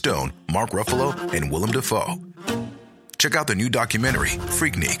Emma Stone, Mark Ruffalo, and Willem Dafoe. Check out the new documentary,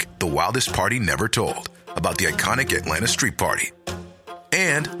 Freaknik, The Wildest Party Never Told, about the iconic Atlanta street party.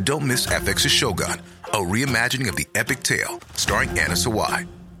 And don't miss FX's Shogun, a reimagining of the epic tale, starring Anna Sawai.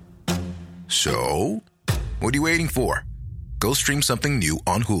 So, what are you waiting for? Go stream something new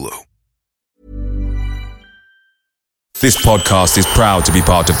on Hulu. This podcast is proud to be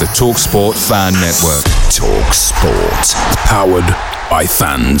part of the TalkSport Fan Network. TalkSport. Powered by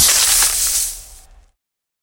fans.